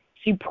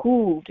she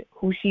proved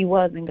who she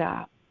was in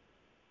God.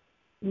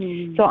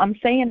 So I'm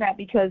saying that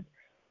because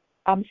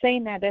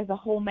there's a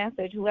whole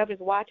message. Whoever's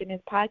watching this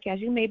podcast,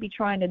 you may be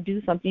trying to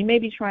do something. You may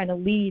be trying to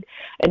lead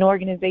an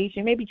organization.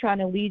 You may be trying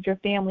to lead your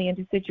family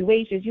into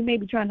situations. You may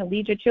be trying to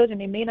lead your children.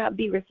 They may not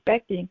be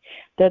respecting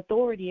the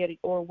authority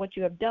or what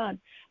you have done.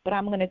 But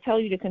I'm going to tell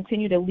you to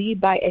continue to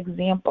lead by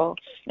example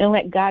and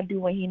let God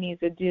do what he needs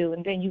to do.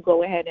 And then you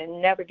go ahead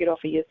and never get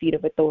off of your seat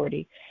of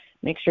authority.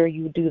 Make sure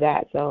you do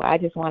that. So I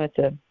just wanted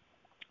to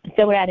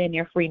throw that in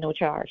there free, no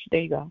charge.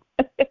 There you go.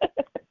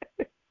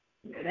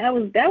 That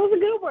was a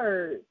good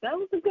word. That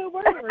was a good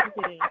word right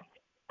there.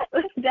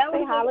 That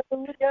was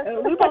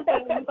hallelujah. We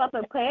about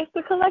to pass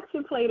the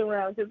collection plate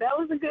around because that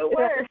was a good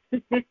word.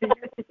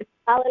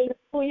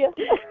 Hallelujah.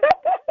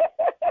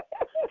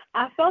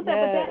 I felt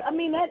that, but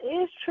that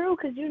is true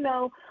because,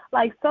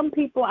 like some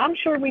people, I'm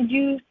sure when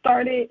you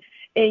started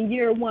in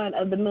year one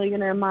of the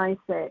millionaire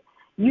mindset,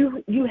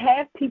 you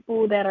have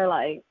people that are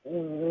like,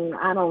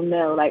 I don't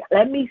know, like,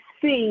 let me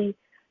see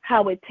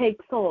how it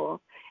takes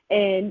off.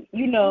 And,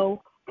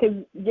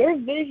 because your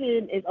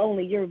vision is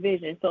only your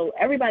vision. So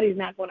everybody's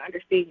not going to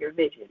understand your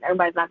vision.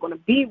 Everybody's not going to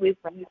be with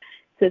you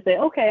to say,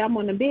 okay, I'm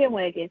on the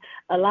bandwagon.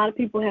 A lot of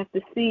people have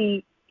to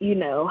see,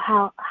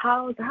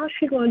 how's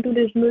she going to do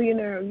this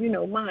millionaire,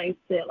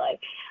 mindset? Like,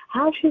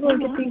 how's she going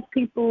to get these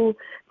people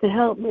to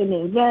help and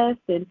invest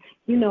and,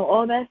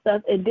 all that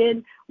stuff. And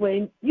then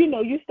when,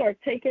 you start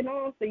taking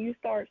off and you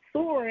start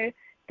soaring,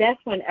 that's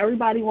when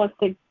everybody wants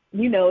to,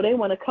 they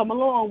want to come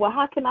along. Well,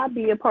 how can I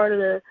be a part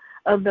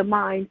of the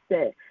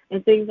mindset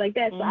and things like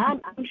that? So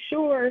I'm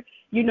sure,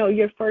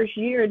 your first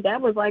year,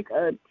 that was like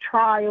a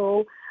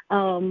trial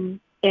and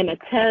a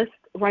test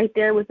right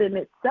there within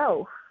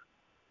itself.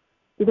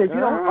 Because you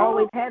don't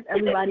always have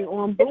everybody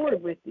on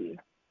board with you.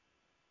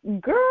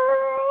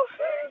 Girl,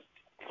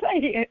 say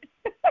it.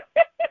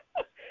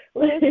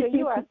 Listen,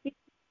 you are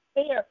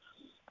fair.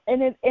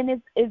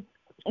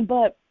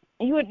 But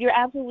you're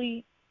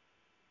absolutely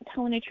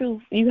telling the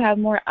truth. You have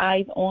more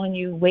eyes on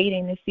you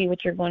waiting to see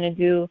what you're going to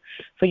do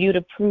for you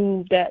to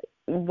prove that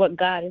what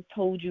God has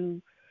told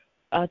you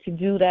to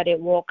do, that it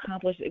will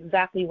accomplish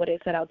exactly what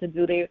it set out to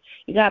do. There,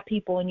 you got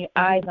people in your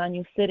eyes on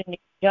you sitting there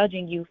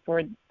judging you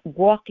for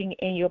walking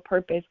in your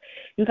purpose.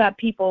 You got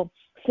people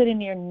sitting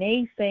there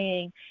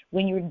naysaying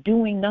when you're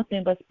doing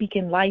nothing but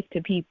speaking life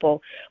to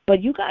people.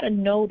 But you got to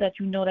know that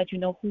you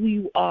know who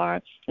you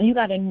are, and you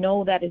got to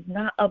know that it's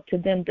not up to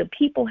them. The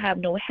people have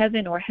no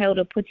heaven or hell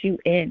to put you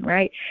in,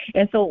 right?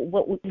 And so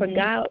for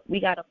God,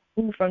 we got to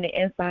move from the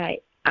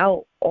inside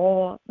out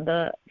all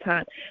the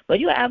time.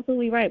 But you're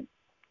absolutely right.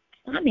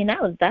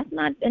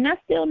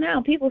 That's still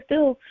now. People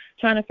still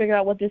trying to figure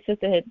out what this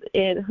sisterhood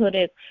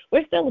is.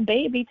 We're still a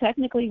baby.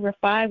 Technically, we're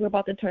 5. We're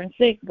about to turn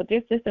 6. But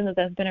this sisterhood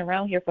that's been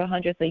around here for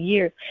hundreds of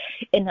years.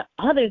 And the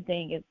other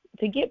thing is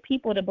to get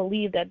people to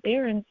believe that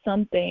they're in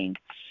something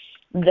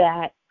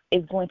that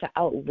is going to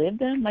outlive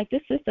them. Like,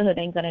 this sisterhood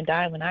ain't going to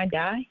die when I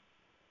die.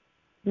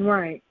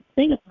 Right.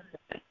 Think about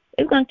that.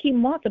 It's going to keep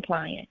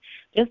multiplying.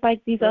 Just like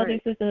these other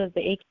sisterhoods,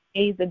 the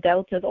AKAs, the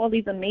Deltas, all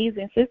these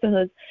amazing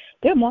sisterhoods,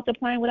 they're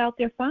multiplying without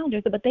their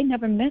founders, but they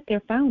never met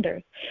their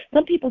founders.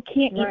 Some people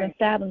can't even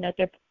fathom that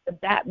they're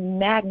that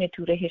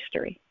magnitude of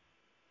history.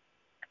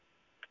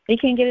 They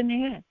can't get in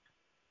their head.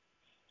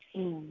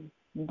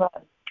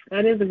 But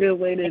that is a good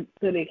way to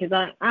put it, because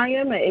I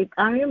am an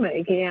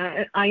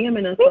AKA. I am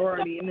an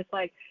authority, and it's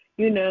like,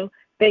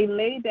 they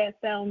laid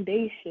that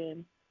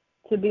foundation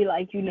to be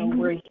like,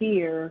 we're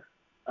here.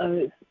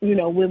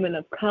 Women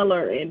of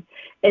color, and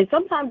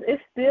sometimes it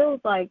feels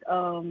like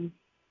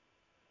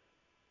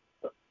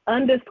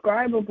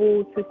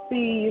undescribable to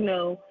see,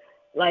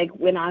 like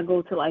when I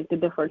go to like the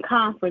different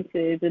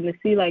conferences and to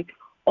see like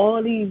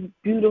all these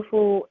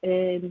beautiful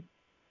and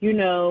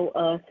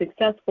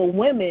successful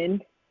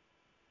women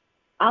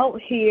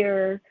out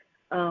here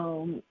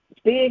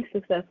being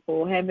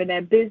successful, having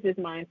that business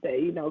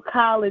mindset, you know,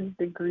 college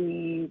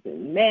degrees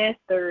and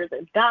masters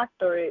and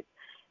doctorates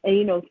and,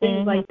 you know,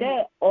 things like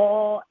that,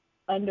 all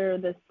under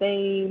the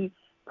same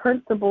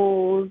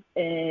principles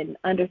and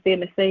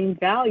understand the same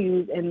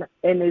values and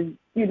is,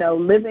 you know,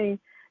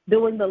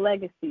 doing the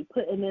legacy,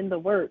 putting in the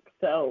work.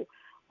 So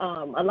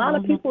a lot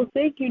of people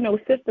think, you know,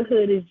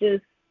 sisterhood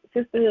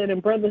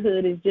and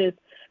brotherhood is just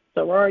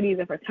sororities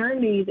and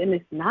fraternities, and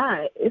it's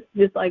not. It's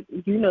just like,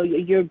 you know,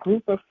 your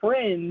group of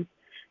friends,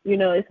 you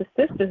know, it's a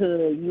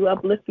sisterhood. You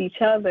uplift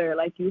each other,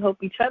 like you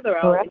help each other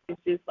out. Correct.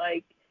 It's just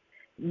like,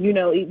 you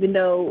know, even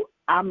though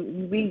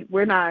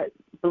we're not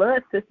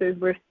blood sisters,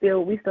 we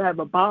still have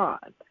a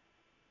bond.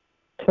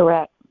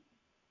 Correct.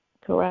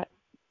 That's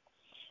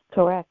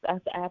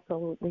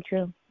absolutely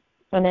true,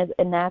 and it's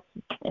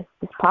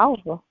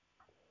powerful.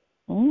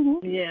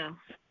 Yeah.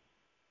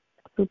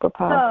 Super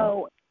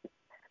powerful. So,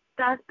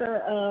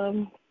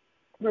 Dr.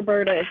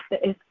 Roberta,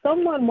 if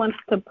someone wants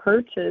to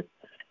purchase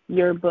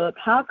your book,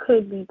 how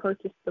could we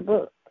purchase the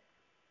book?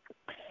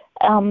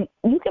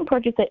 You can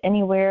purchase it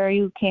anywhere.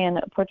 You can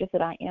purchase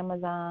it on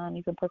Amazon.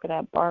 You can purchase it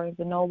at Barnes &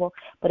 Noble.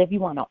 But if you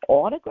want an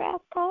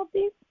autograph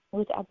copy,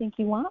 which I think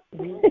you want.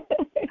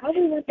 How do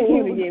we want the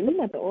autograph? We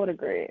want the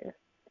autograph.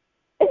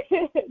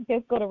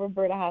 Just go to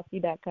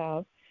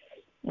robertahoskie.com.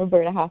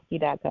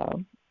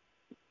 robertahoskie.com.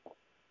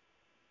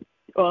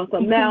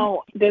 Awesome.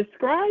 Now,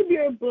 describe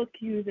your book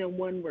using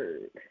one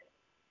word.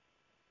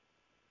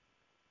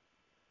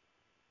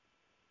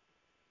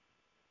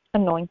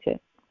 Anointed.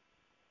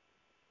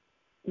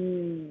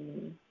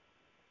 Yeah,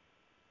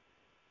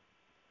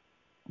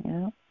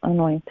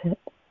 anointed.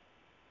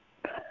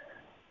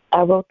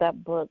 I wrote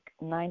that book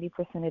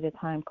 90% of the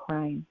time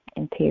crying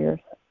in tears.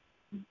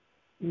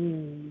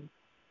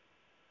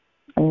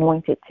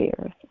 Anointed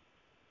tears.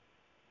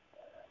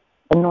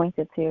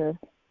 Anointed tears.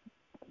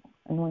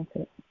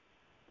 Anointed.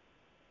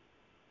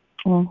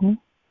 I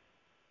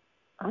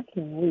can't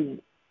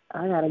wait.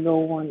 I gotta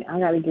go on. I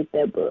gotta get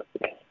that book.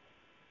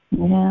 Yeah,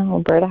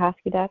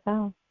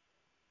 robertahoskie.com.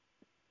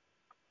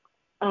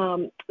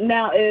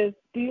 Now,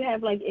 do you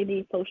have like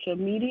any social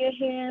media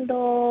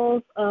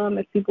handles?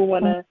 If people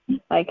want to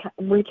like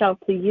reach out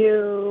to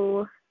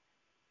you,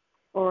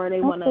 or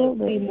they want to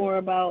see more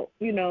about,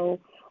 you know,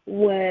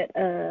 what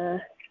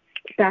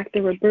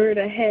Dr.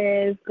 Roberta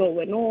has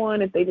going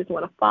on, if they just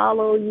want to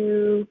follow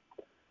you.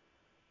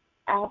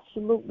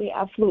 Absolutely.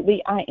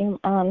 I am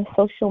on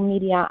social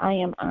media. I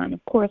am on,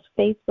 of course,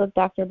 Facebook,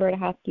 Dr. Roberta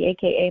Hoskie,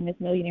 a.k.a. Miss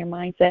Millionaire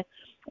Mindset.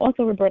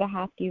 Also, Roberta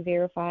Hoskie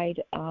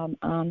Verified on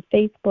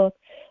Facebook.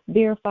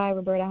 Verify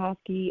Roberta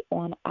Hoskie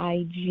on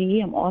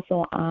IG. I'm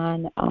also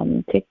on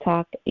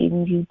TikTok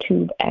and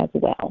YouTube as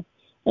well.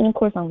 And, of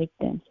course, on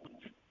LinkedIn.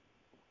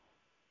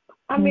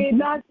 I mean,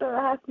 Dr.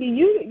 Hoskie,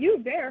 you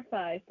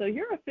verified, so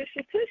you're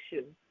official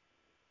tissue.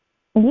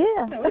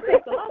 Yeah. So it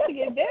takes a lot to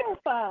get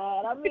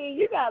verified. I mean,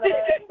 you gotta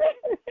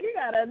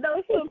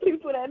know some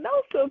people that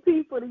know some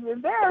people to get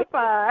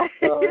verified.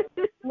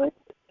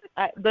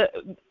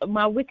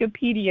 My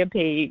Wikipedia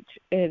page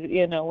is,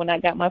 you know, when I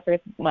got my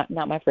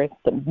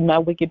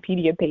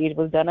Wikipedia page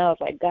was done, I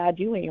was like, God,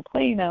 you ain't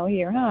playing out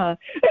here, huh?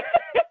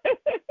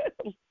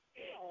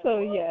 So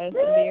yes,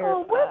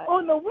 verified.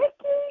 On the wiki?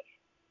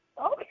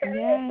 Okay.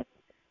 Yeah.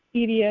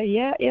 Wikipedia,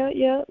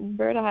 yeah.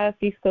 Roberta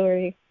Hoskie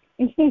story.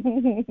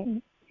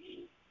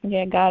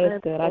 Yeah, God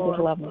is good. Awesome. I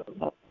just love him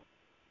so.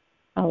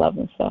 I love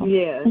him so.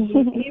 Yeah,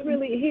 he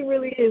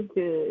really is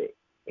good.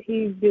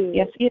 He's good.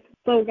 Yes, he is.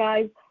 So,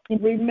 guys,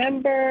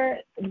 remember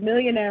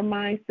Millionaire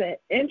Mindset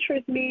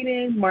Interest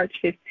Meeting, March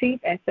 15th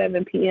at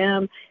 7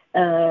 p.m.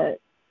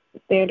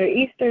 Standard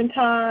Eastern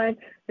Time.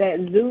 That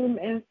Zoom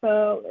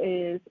info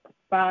is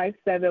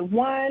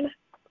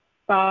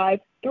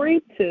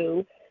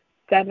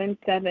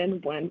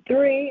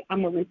 571-532-7713.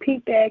 I'm going to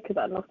repeat that because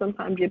I know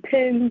sometimes your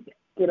pins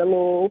get a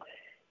little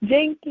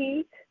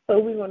janky, so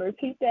we're going to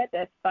repeat that.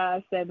 That's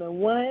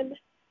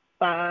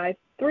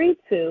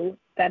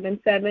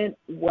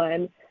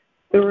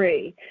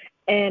 571-532-7713.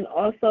 And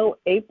also,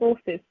 April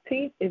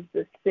 15th is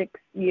the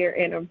 6-year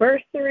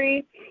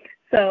anniversary,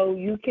 so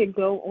you can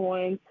go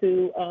on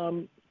to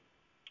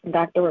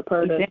Dr.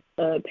 Roberta's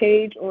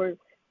page or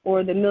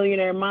the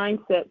Millionaire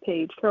Mindset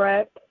page,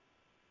 correct?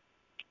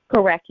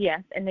 Correct,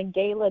 yes. And the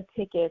gala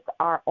tickets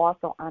are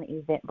also on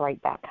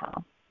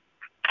eventbrite.com.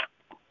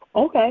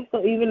 Okay,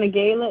 so even the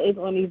gala is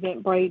on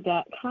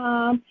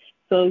eventbrite.com.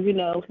 So, you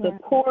know,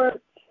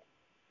 support,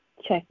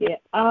 check it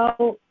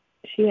out.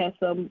 She has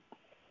some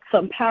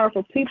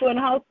powerful people in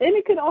the house. And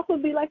it could also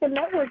be like a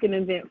networking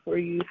event for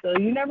you. So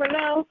you never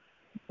know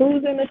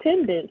who's in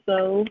attendance.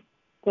 So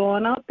go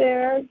on out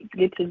there,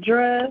 get your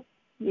dress,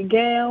 your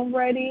gown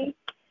ready,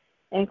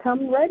 and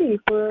come ready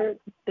for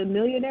the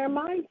Millionaire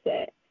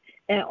Mindset.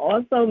 And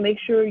also make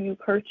sure you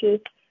purchase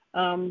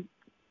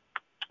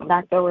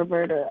Dr.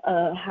 Roberta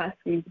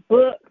Hoskie's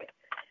book,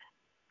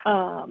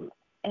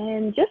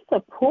 and just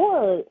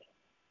support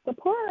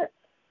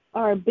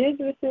our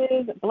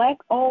businesses,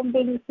 Black-owned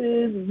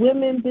businesses,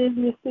 women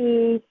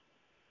businesses,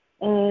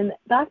 and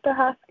Dr.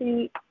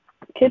 Hoskie,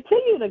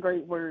 continue the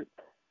great work.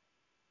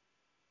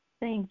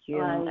 Thank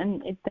you.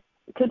 And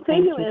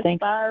continue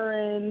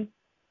inspiring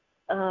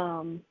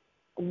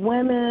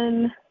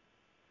women,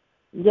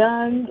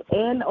 young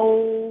and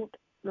old.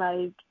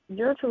 Like,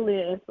 you're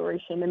truly an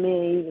inspiration to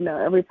me. You know,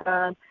 every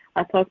time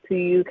I talk to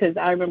you, because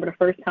I remember the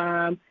first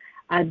time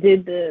I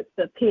did the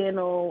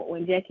panel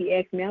when Jackie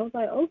asked me, I was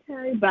like,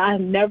 okay, but I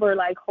never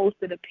like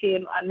hosted a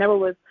panel. I never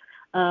was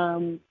a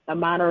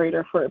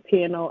moderator for a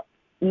panel,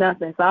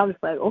 nothing. So I was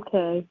like,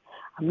 okay,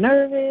 I'm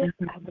nervous.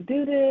 I have to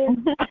do this.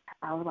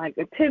 I was like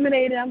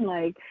intimidated. I'm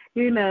like,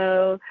 you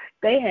know,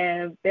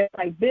 they're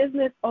like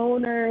business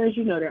owners,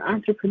 you know, they're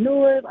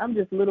entrepreneurs. I'm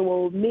just little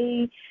old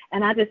me.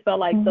 And I just felt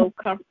like so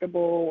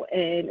comfortable.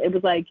 And it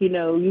was like, you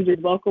know, you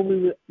just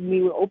welcome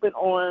me with open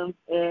arms.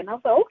 And I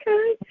was like,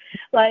 okay.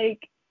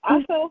 Like,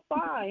 I felt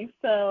fine.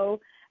 So,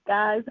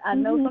 guys, I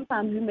know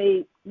sometimes you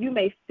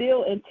may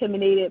feel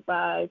intimidated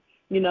by,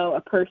 you know,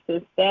 a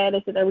person's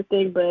status and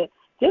everything, but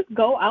just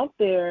go out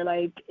there,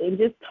 like, and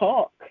just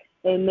talk,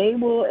 and they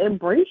will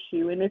embrace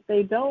you. And if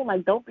they don't,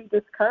 like, don't be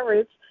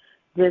discouraged.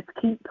 Just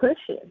keep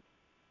pushing.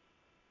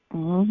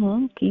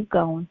 Keep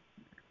going.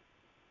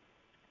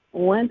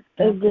 Once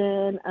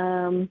again,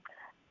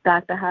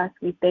 Dr.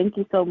 Hoskie, thank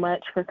you so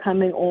much for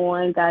coming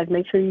on. Guys,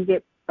 make sure you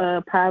get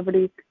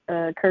Poverty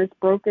Curse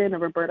Broken, a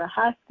Roberta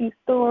Hoskie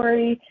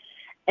story,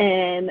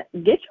 and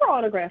get your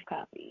autograph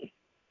copy.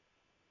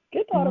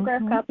 Get the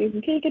autograph copy. If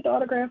you can't get the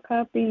autograph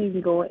copy, you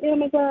can go on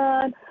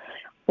Amazon,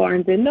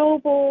 Barnes &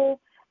 Noble,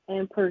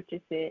 and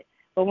purchase it.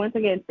 But once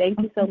again, thank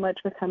you so much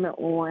for coming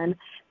on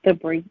the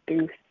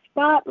BreakThru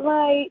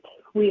Spotlight.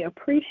 We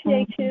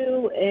appreciate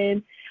you,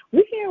 and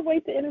we can't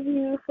wait to interview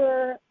you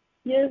for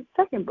your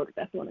second book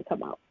that's going to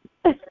come out.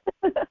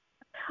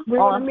 We're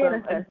going to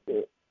manifest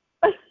it.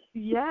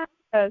 Yes.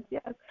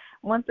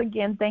 Once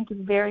again, thank you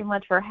very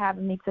much for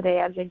having me today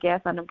as your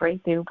guest on the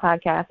BreakThru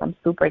podcast. I'm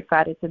super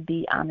excited to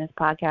be on this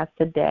podcast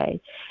today,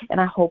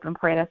 and I hope and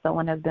pray that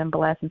someone has been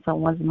blessed and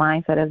someone's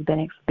mindset has been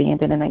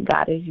expanded, and that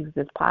God has used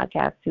this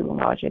podcast to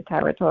enlarge your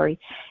territory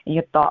and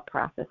your thought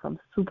process. I'm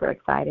super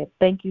excited.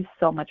 Thank you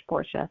so much,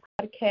 Portia.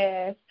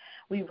 Podcast.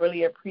 We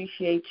really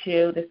appreciate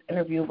you. This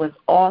interview was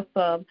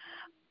awesome.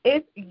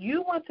 If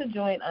you want to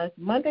join us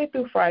Monday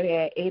through Friday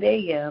at 8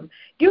 a.m.,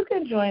 you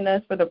can join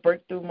us for the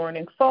BreakThru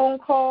Morning phone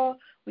call.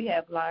 We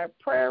have live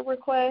prayer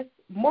requests,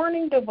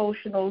 morning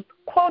devotionals,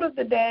 quote of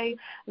the day,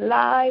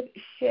 live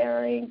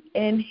sharing,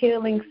 and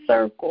healing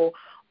circle.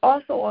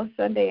 Also on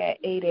Sunday at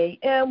 8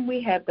 a.m.,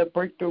 we have the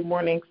BreakThru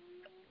Morning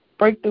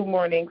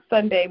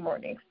Sunday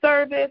morning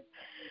service.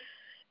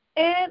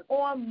 And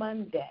on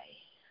Monday,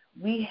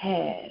 we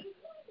have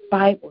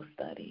Bible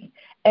study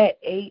at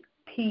 8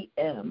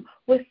 p.m.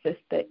 with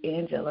Sister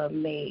Angela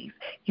Mays.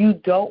 You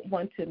don't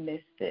want to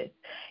miss this.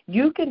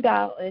 You can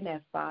dial in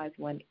at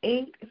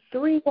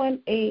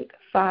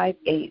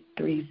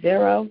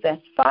 518-318-5830.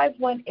 That's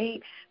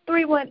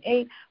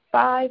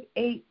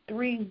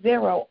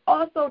 518-318-5830.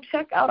 Also,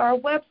 check out our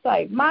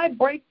website,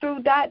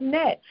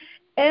 mybreakthru.net,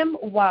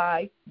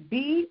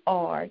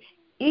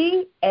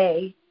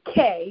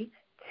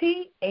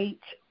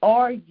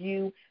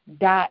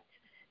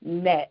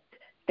 MYBREAKTHRU.net.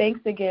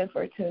 Thanks again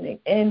for tuning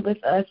in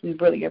with us. We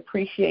really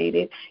appreciate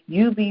it.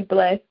 You be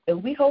blessed,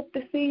 and we hope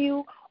to see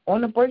you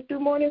on the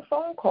BreakThru Morning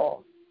phone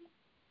call.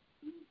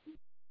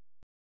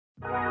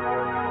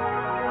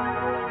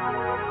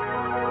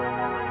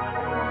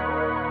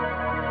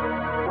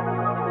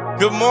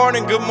 Good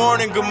morning,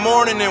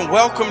 and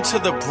welcome to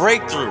the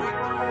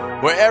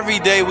BreakThru, where every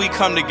day we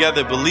come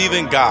together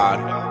believing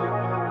God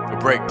for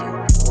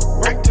breakthrough.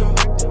 Breakthrough,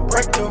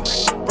 breakthrough,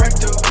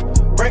 breakthrough,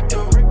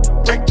 breakthrough,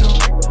 breakthrough,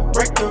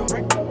 breakthrough.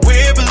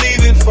 We're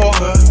believing for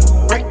a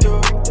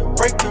breakthrough,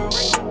 breakthrough,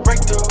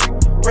 breakthrough,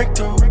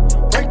 breakthrough,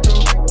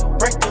 breakthrough,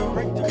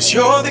 breakthrough. 'Cause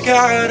you're the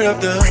God of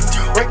the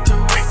breakthrough,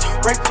 breakthrough,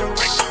 breakthrough,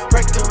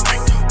 breakthrough,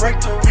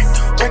 breakthrough,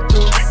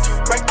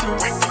 breakthrough.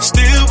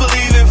 Still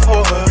believing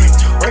for a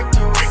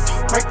breakthrough,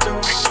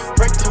 breakthrough,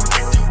 breakthrough,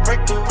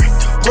 breakthrough,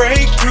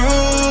 breakthrough.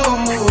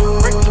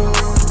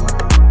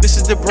 This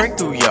is the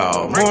BreakThru,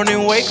 y'all.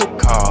 Morning wake-up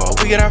call.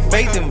 We get our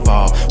faith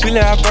involved. We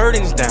lay our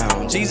burdens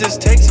down. Jesus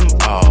takes them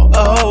all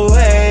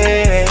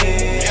away.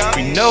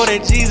 We know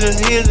that Jesus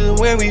hears us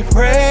when we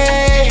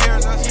pray,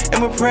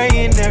 and we're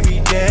praying every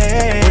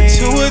day. When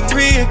 2 or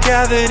 3 are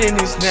gathered in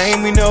His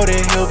name, we know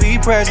that He'll be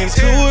present.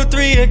 2 or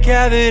 3 are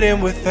gathered,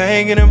 and we're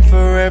thanking Him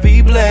for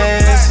every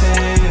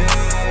blessing.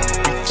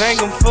 We thank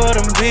Him for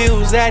the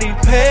bills that He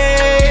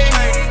paid.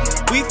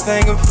 We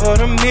thank Him for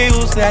the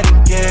meals that He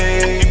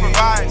gave.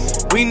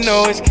 We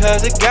know it's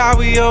 'cause of God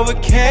we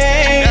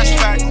overcame.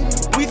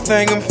 We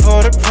thank Him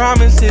for the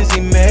promises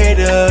He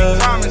made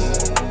us,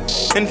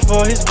 and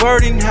for His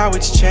word and how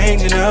it's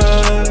changing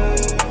us.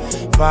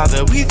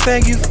 Father, we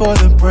thank You for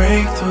the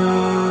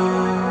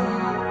breakthrough.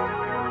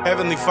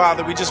 Heavenly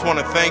Father, we just want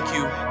to thank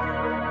You.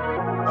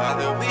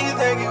 Father, we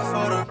thank You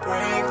for the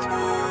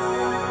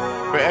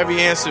breakthrough. For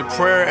every answered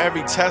prayer,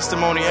 every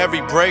testimony,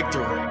 every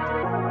breakthrough.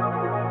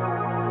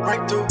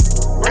 Breakthrough,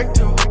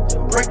 breakthrough,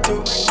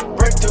 breakthrough,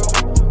 breakthrough,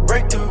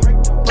 breakthrough,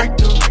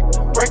 breakthrough,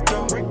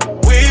 breakthrough.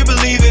 We're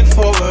believing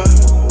for a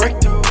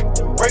breakthrough,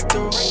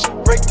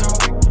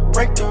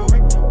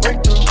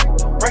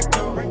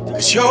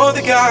 'cause you're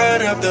the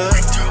God of the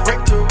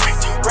breakthrough,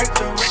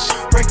 breakthrough,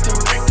 breakthrough,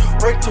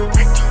 breakthrough,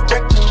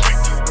 breakthrough,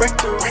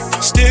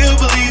 breakthrough. Still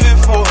believing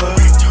for a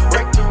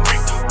breakthrough,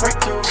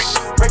 breakthrough,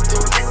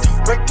 breakthrough,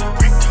 breakthrough,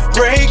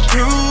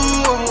 breakthrough.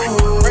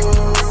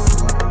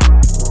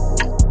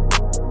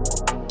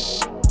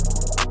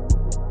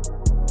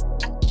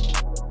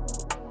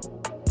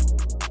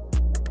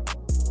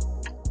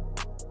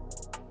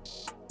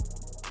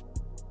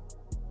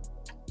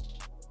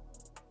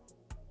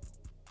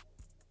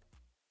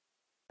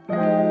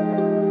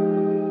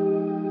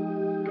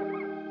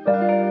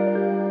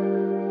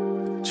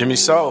 Jimmy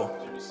Soul.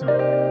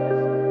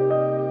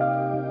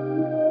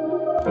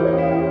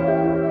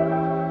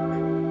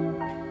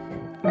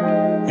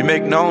 You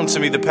make known to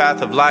me the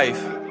path of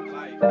life.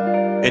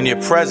 In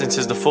your presence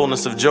is the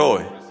fullness of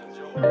joy.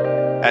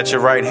 At your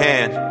right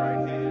hand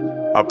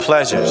are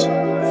pleasures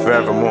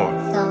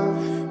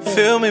forevermore.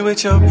 Fill me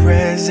with your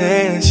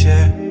presence,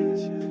 yeah.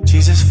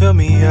 Jesus, fill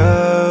me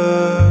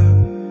up.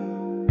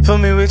 Fill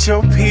me with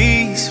your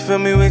peace, fill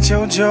me with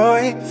your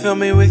joy, fill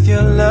me with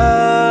your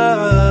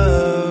love.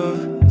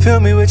 Fill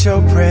me with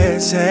your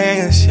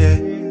presence, yeah.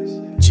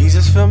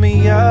 Jesus, fill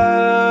me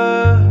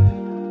up.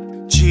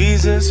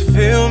 Jesus,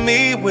 fill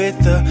me with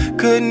the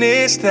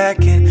goodness that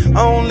can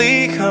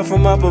only come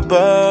from up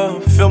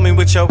above. Fill me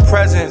with your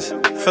presence,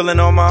 filling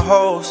all my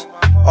holes,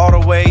 all the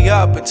way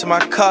up until my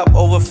cup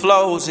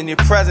overflows. In your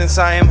presence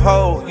I am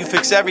whole. You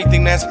fix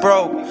everything that's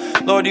broke.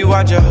 Lord, you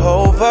are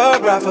Jehovah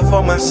Rapha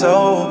for my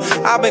soul.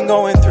 I've been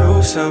going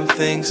through some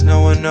things no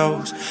one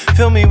knows.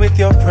 Fill me with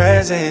your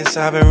presence.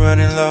 I've been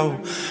running low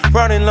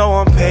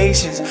on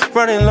patience,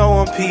 running low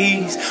on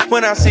peace.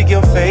 When I seek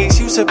your face,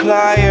 you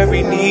supply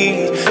every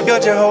need. You're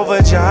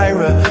Jehovah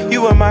Jireh,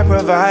 you are my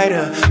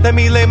provider. Let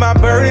me lay my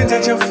burdens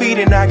at your feet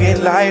and I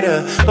get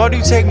lighter. Lord,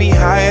 you take me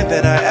higher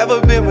than I ever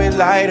been with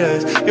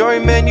lighters. You're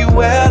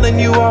Emmanuel and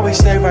you always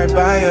stay right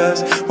by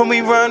us. When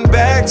we run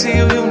back to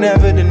you, you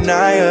never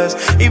deny us.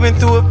 Even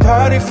through a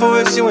party for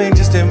us, you ain't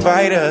just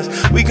invite us.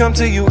 We come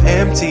to you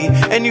empty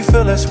and you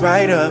fill us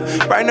right up.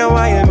 Right now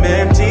I am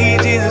empty,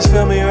 Jesus,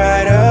 fill me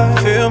right up.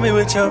 Fill me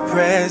with your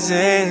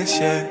presence,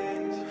 yeah.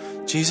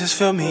 Jesus,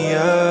 fill me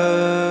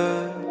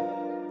up.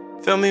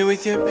 Fill me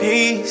with your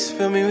peace,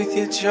 fill me with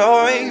your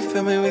joy,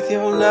 fill me with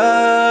your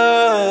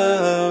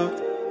love.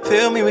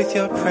 Fill me with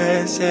your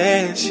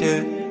presence,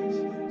 yeah.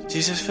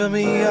 Jesus, fill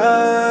me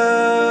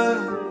up.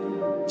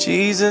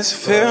 Jesus,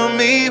 fill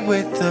me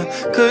with the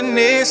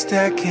goodness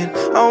that can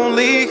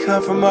only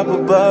come from up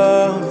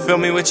above. Fill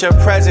me with your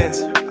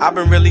presence. I've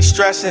been really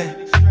stressing.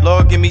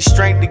 Lord, give me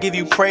strength to give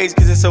you praise,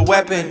 'cause it's a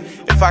weapon.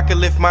 If I could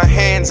lift my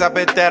hands, I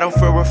bet that'll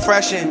feel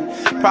refreshing.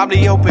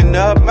 Probably open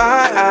up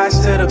my eyes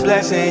to the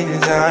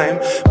blessings. I'm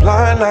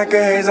blind like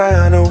a haze, I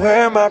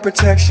unaware of my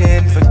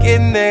protection.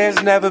 Forgetting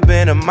there's never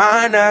been a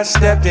mind I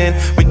stepped in.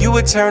 When you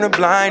would turn a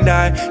blind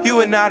eye, you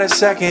were not a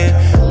second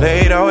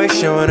late, always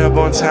showing up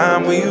on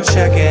time when you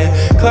checking.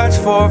 Clutch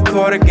fourth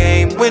quarter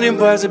game, winning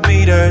buzzer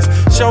beaters.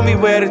 Show me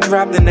where to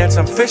drop the nets,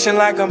 I'm fishing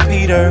like I'm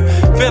Peter.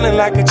 Feeling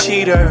like a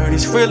cheater,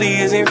 this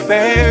really isn't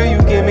fair. You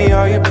give me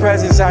all your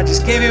presents, I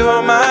just give you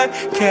all my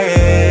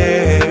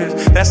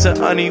cares. That's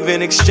an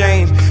uneven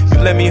exchange. You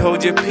let me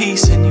hold your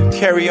peace and you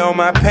carry all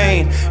my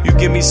pain. You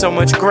give me so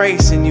much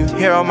grace and you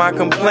hear all my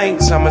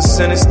complaints. I'm a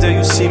sinner still,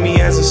 you see me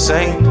as a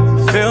saint.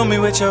 Fill me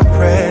with your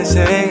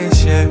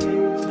presence, yeah.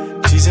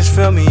 Jesus,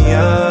 fill me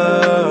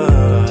up.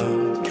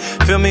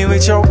 Fill me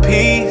with your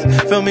peace,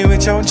 fill me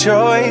with your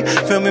joy,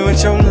 fill me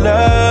with your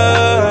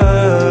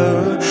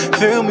love.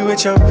 Fill me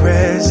with your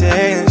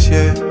presence,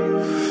 yeah.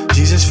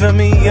 Jesus, fill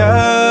me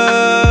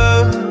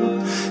up.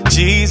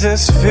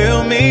 Jesus,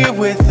 fill me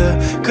with the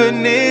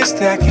goodness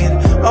that can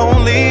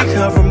only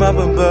come from up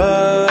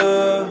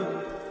above.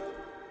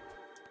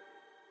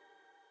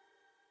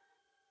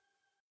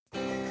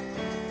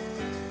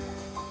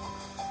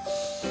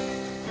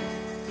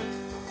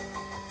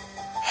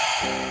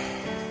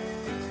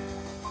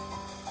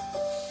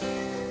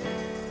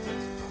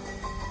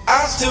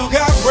 I still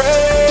got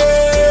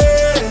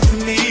breath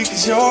in me,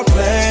 'cause you're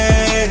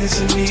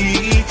blessing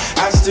me.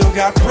 I still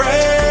got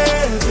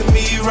breath in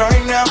me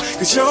right now,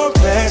 'cause you're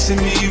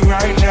blessing me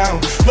right now.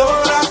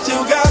 Lord, I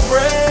still got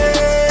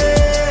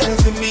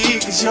breath in me,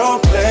 'cause you're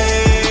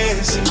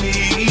blessing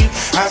me.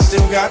 I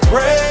still got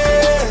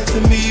breath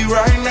in me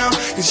right now,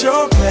 'cause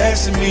you're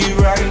blessing me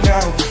right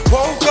now.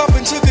 Woke up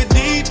and took a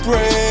deep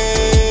breath.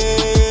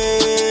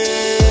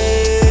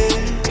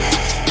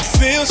 It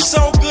feels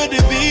so good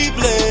to be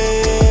blessed.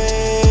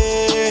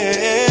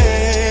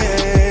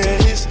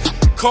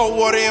 Cold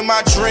water in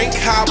my drink,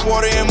 hot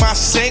water in my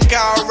sink.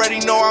 I already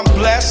know I'm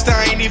blessed,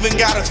 I ain't even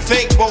gotta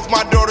think. Both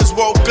my daughters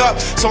woke up,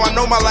 so I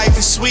know my life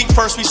is sweet.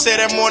 First we say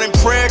that morning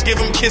prayer, give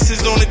them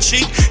kisses on the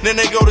cheek. Then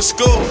they go to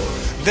school,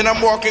 then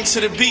I'm walking to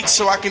the beach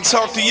so I can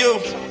talk to you.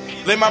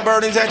 Lay my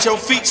burdens at your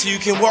feet so you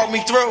can walk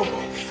me through.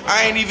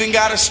 I ain't even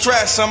gotta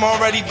stress, I'm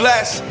already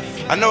blessed.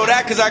 I know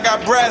that 'cause I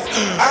got breath.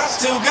 I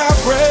still got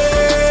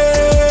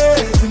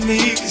breath in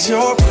me, 'cause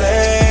you're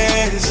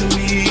blessing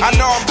me. I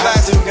know I'm blessed.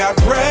 I still got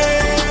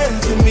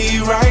breath in me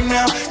right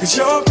now, cause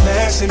you're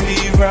blessing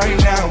me right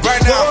now.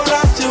 Right now. Lord,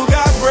 I still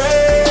got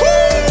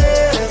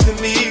breath in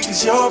me,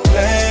 cause you're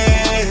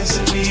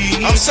blessing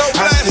me. I'm so blessed.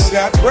 I still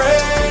got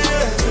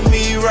breath in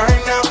me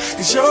right now,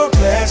 cause you're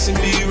blessing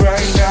me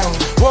right now.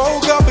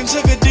 Woke up and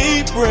took a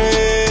deep breath.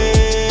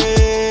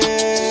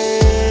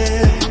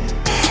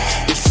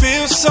 It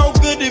feels so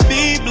good to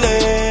be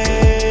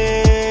blessed.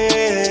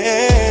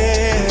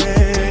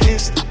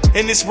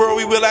 In this world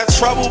we will have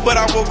trouble, but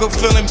I woke up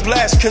feeling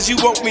blessed. Cause you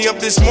woke me up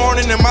this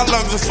morning and my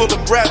lungs were full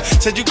of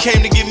breath. Said you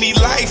came to give me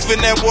life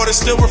and that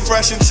water's still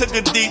refreshing. Took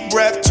a deep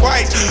breath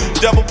twice.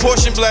 Double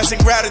portion blessing,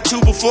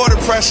 gratitude before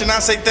depression. I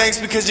say thanks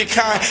because you're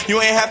kind.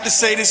 You ain't have to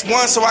say this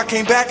once, so I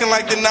came back in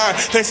like the 9.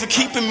 Thanks for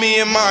keeping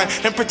me in mind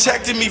and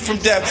protecting me from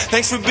death.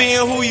 Thanks for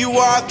being who you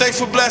are. Thanks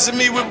for blessing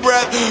me with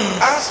breath.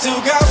 I still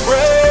got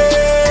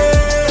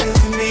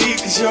breath in me,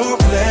 cause you're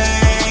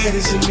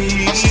blessing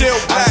me. I'm still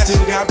blessed. I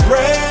still got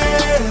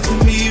breath in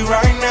me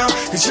right now,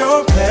 cause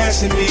you're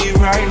blessing me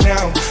right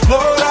now.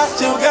 Lord, I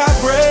still got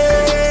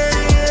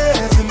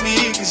breath in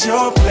me, cause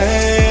you're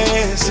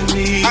blessing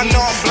me. I know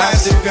I'm blessed. I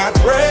still got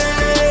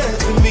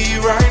breath in me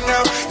right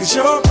now, cause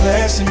you're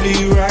blessing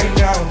me right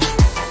now.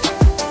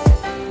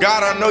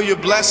 God, I know you're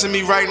blessing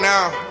me right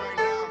now,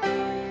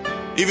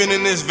 even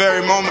in this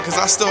very moment, cause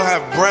I still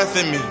have breath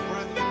in me.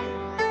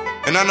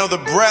 And I know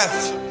the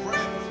breath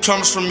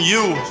comes from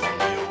you.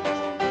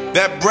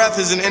 That breath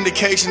is an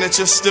indication that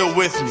you're still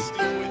with me.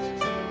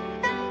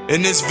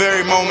 In this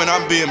very moment,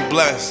 I'm being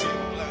blessed,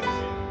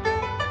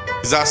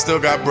 cause I still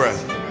got breath.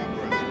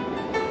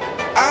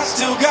 I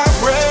still got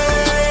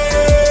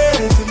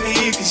breath in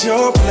me, cause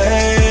you're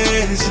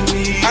blessing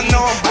me. I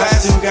know I'm blessed.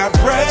 I still got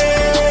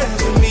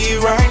breath in me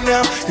right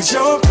now, cause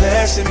you're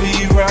blessing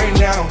me right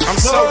now. I'm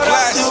so Lord,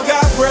 blessed. I still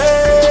got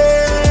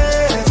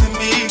breath in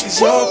me, cause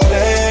you're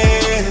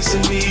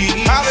blessing me.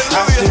 Hallelujah.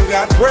 I still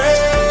got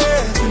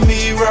breath in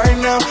me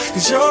right now,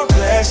 cause you're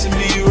blessing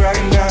me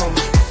right now.